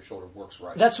assumption that your shoulder works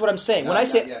right. That's what I'm saying. When I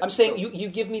say, I'm saying you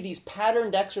give me these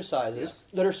patterned exercises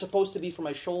that are supposed to be for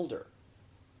my shoulder.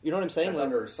 You know what I'm saying? That's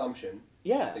under assumption.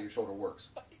 Yeah, that your shoulder works.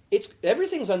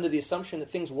 Everything's under the assumption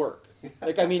that things work. You know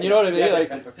what I mean?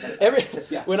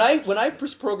 When I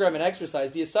program an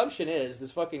exercise, the assumption is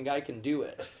this fucking guy can do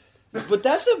it. But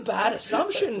that's a bad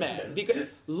assumption, man. Because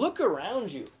look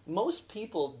around you. Most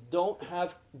people don't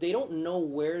know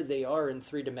where they are in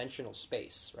 3-dimensional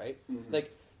space, right? Mm-hmm.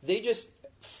 They just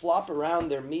flop around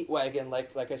their meat wagon,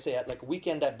 like I say, at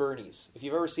Weekend at Bernie's. If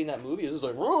you've ever seen that movie, it's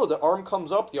just whoa, the arm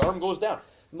comes up, the arm goes down.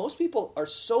 Most people are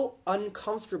so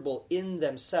uncomfortable in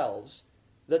themselves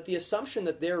that the assumption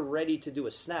that they're ready to do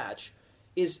a snatch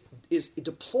is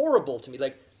deplorable to me.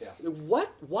 What?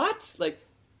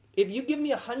 If you give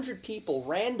me 100 people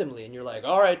randomly and you're like,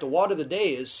 all right, the word of the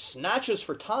day is snatches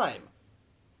for time,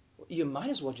 you might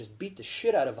as well just beat the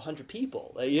shit out of 100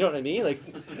 people. You know what I mean?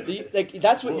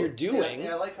 That's what you're doing.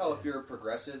 Yeah, I like how if you're a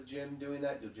progressive gym doing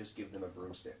that, you'll just give them a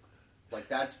broomstick.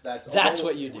 That's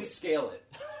what you do. We scale it.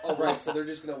 Oh, right. So they're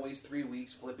just going to waste 3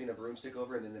 weeks flipping a broomstick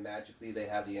over, and then magically they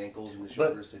have the ankles and the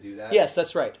shoulders to do that. Yes,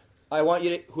 that's right. I want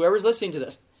you to, whoever's listening to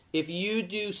this, if you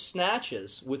do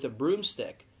snatches with a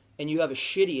broomstick and you have a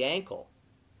shitty ankle,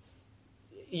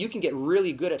 you can get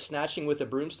really good at snatching with a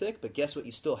broomstick, but guess what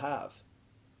you still have?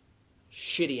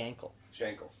 shitty ankle.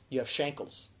 Shankles. You have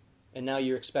shankles. And now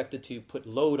you're expected to put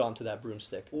load onto that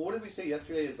broomstick. Well, what did we say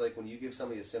yesterday is like when you give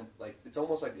somebody a simple, like it's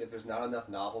almost like if there's not enough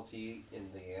novelty in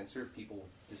the answer, people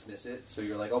dismiss it. So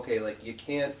you're like, okay, like you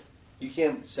can't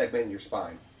segment your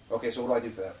spine. Okay, so what do I do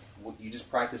for that? Well, you just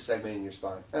practice segmenting your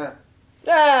spine.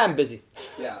 I'm busy.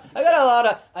 Yeah. I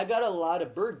got a lot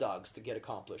of bird dogs to get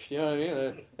accomplished. You know what I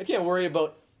mean? I can't worry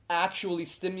about actually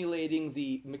stimulating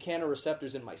the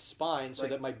mechanoreceptors in my spine so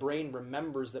Like- that my brain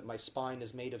remembers that my spine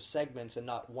is made of segments and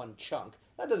not one chunk.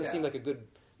 That doesn't seem like a good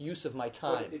use of my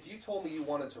time. But if you told me you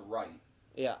wanted to write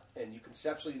Yeah. and you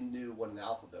conceptually knew what an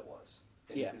alphabet was,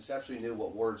 and Yeah. you conceptually knew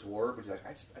what words were, but you're like,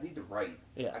 I need to write.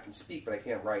 Yeah. I can speak, but I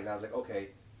can't write. And I was like, okay,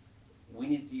 you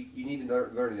need to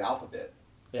learn the alphabet.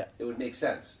 Yeah. It would make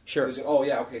sense. Sure. It was like, oh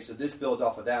yeah, okay, so this builds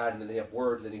off of that, and then you have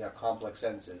words, and then you have complex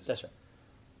sentences. That's right.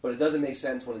 But it doesn't make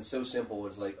sense when it's so simple.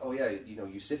 It's like, oh yeah,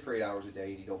 you sit for 8 hours a day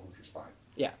and you don't move your spine.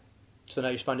 Yeah. So now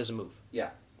your spine doesn't move.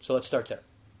 Yeah. So let's start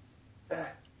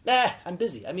there. I'm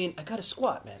busy. I mean, I got to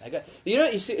squat, man.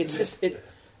 You see, it's just,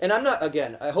 and I'm not,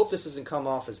 again, I hope this doesn't come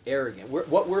off as arrogant.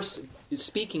 What we're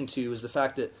speaking to is the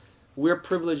fact that we're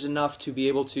privileged enough to be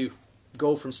able to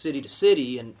go from city to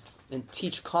city and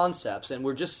teach concepts, and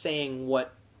we're just saying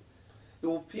what,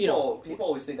 Well, people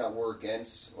always think that we're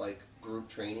against like group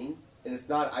training, and it's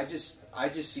not. I just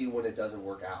see when it doesn't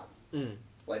work out.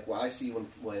 Like when I see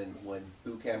when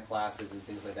boot camp classes and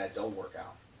things like that don't work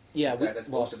out. yeah, That's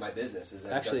most of my business is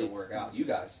that actually, it doesn't work out. You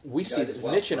guys, we you see guys that as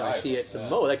well. Mitch and I Right. see it the Yeah.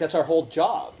 most. Like that's our whole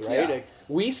job, right? Yeah. Like,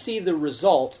 we see the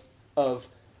result of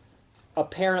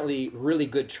apparently really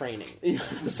good training. You know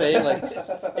what I'm saying? Like,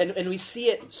 and we see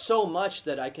it so much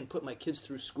that I can put my kids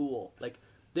through school. Like,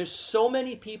 there's so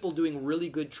many people doing really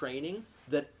good training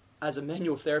that as a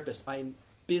manual therapist, I'm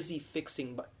busy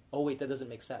fixing. But oh wait, that doesn't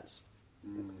make sense.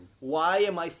 Why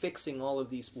am I fixing all of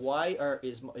these?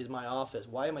 Is my office?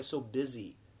 Why am I so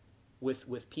busy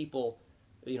with people,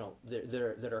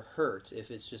 that are hurt?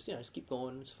 If it's just just keep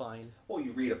going, it's fine. Well,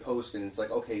 you read a post and it's like,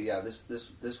 okay, yeah,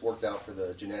 this worked out for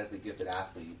the genetically gifted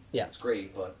athlete. Yeah. It's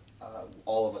great, but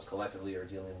all of us collectively are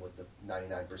dealing with the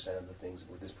 99% of the things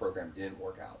where this program didn't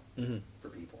work out for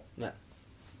people. Yeah,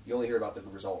 You only hear about the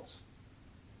results,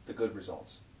 the good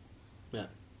results. yeah.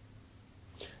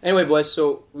 Anyway, boys,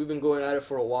 so we've been going at it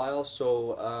for a while,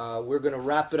 so we're gonna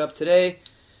wrap it up today,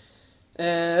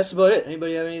 and that's about it.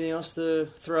 Anybody have anything else to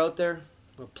throw out there?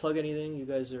 Or plug anything? You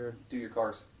guys are Do your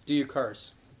cars. do your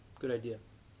cars. Good idea.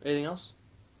 Anything else?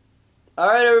 All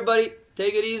right, everybody,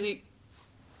 take it easy.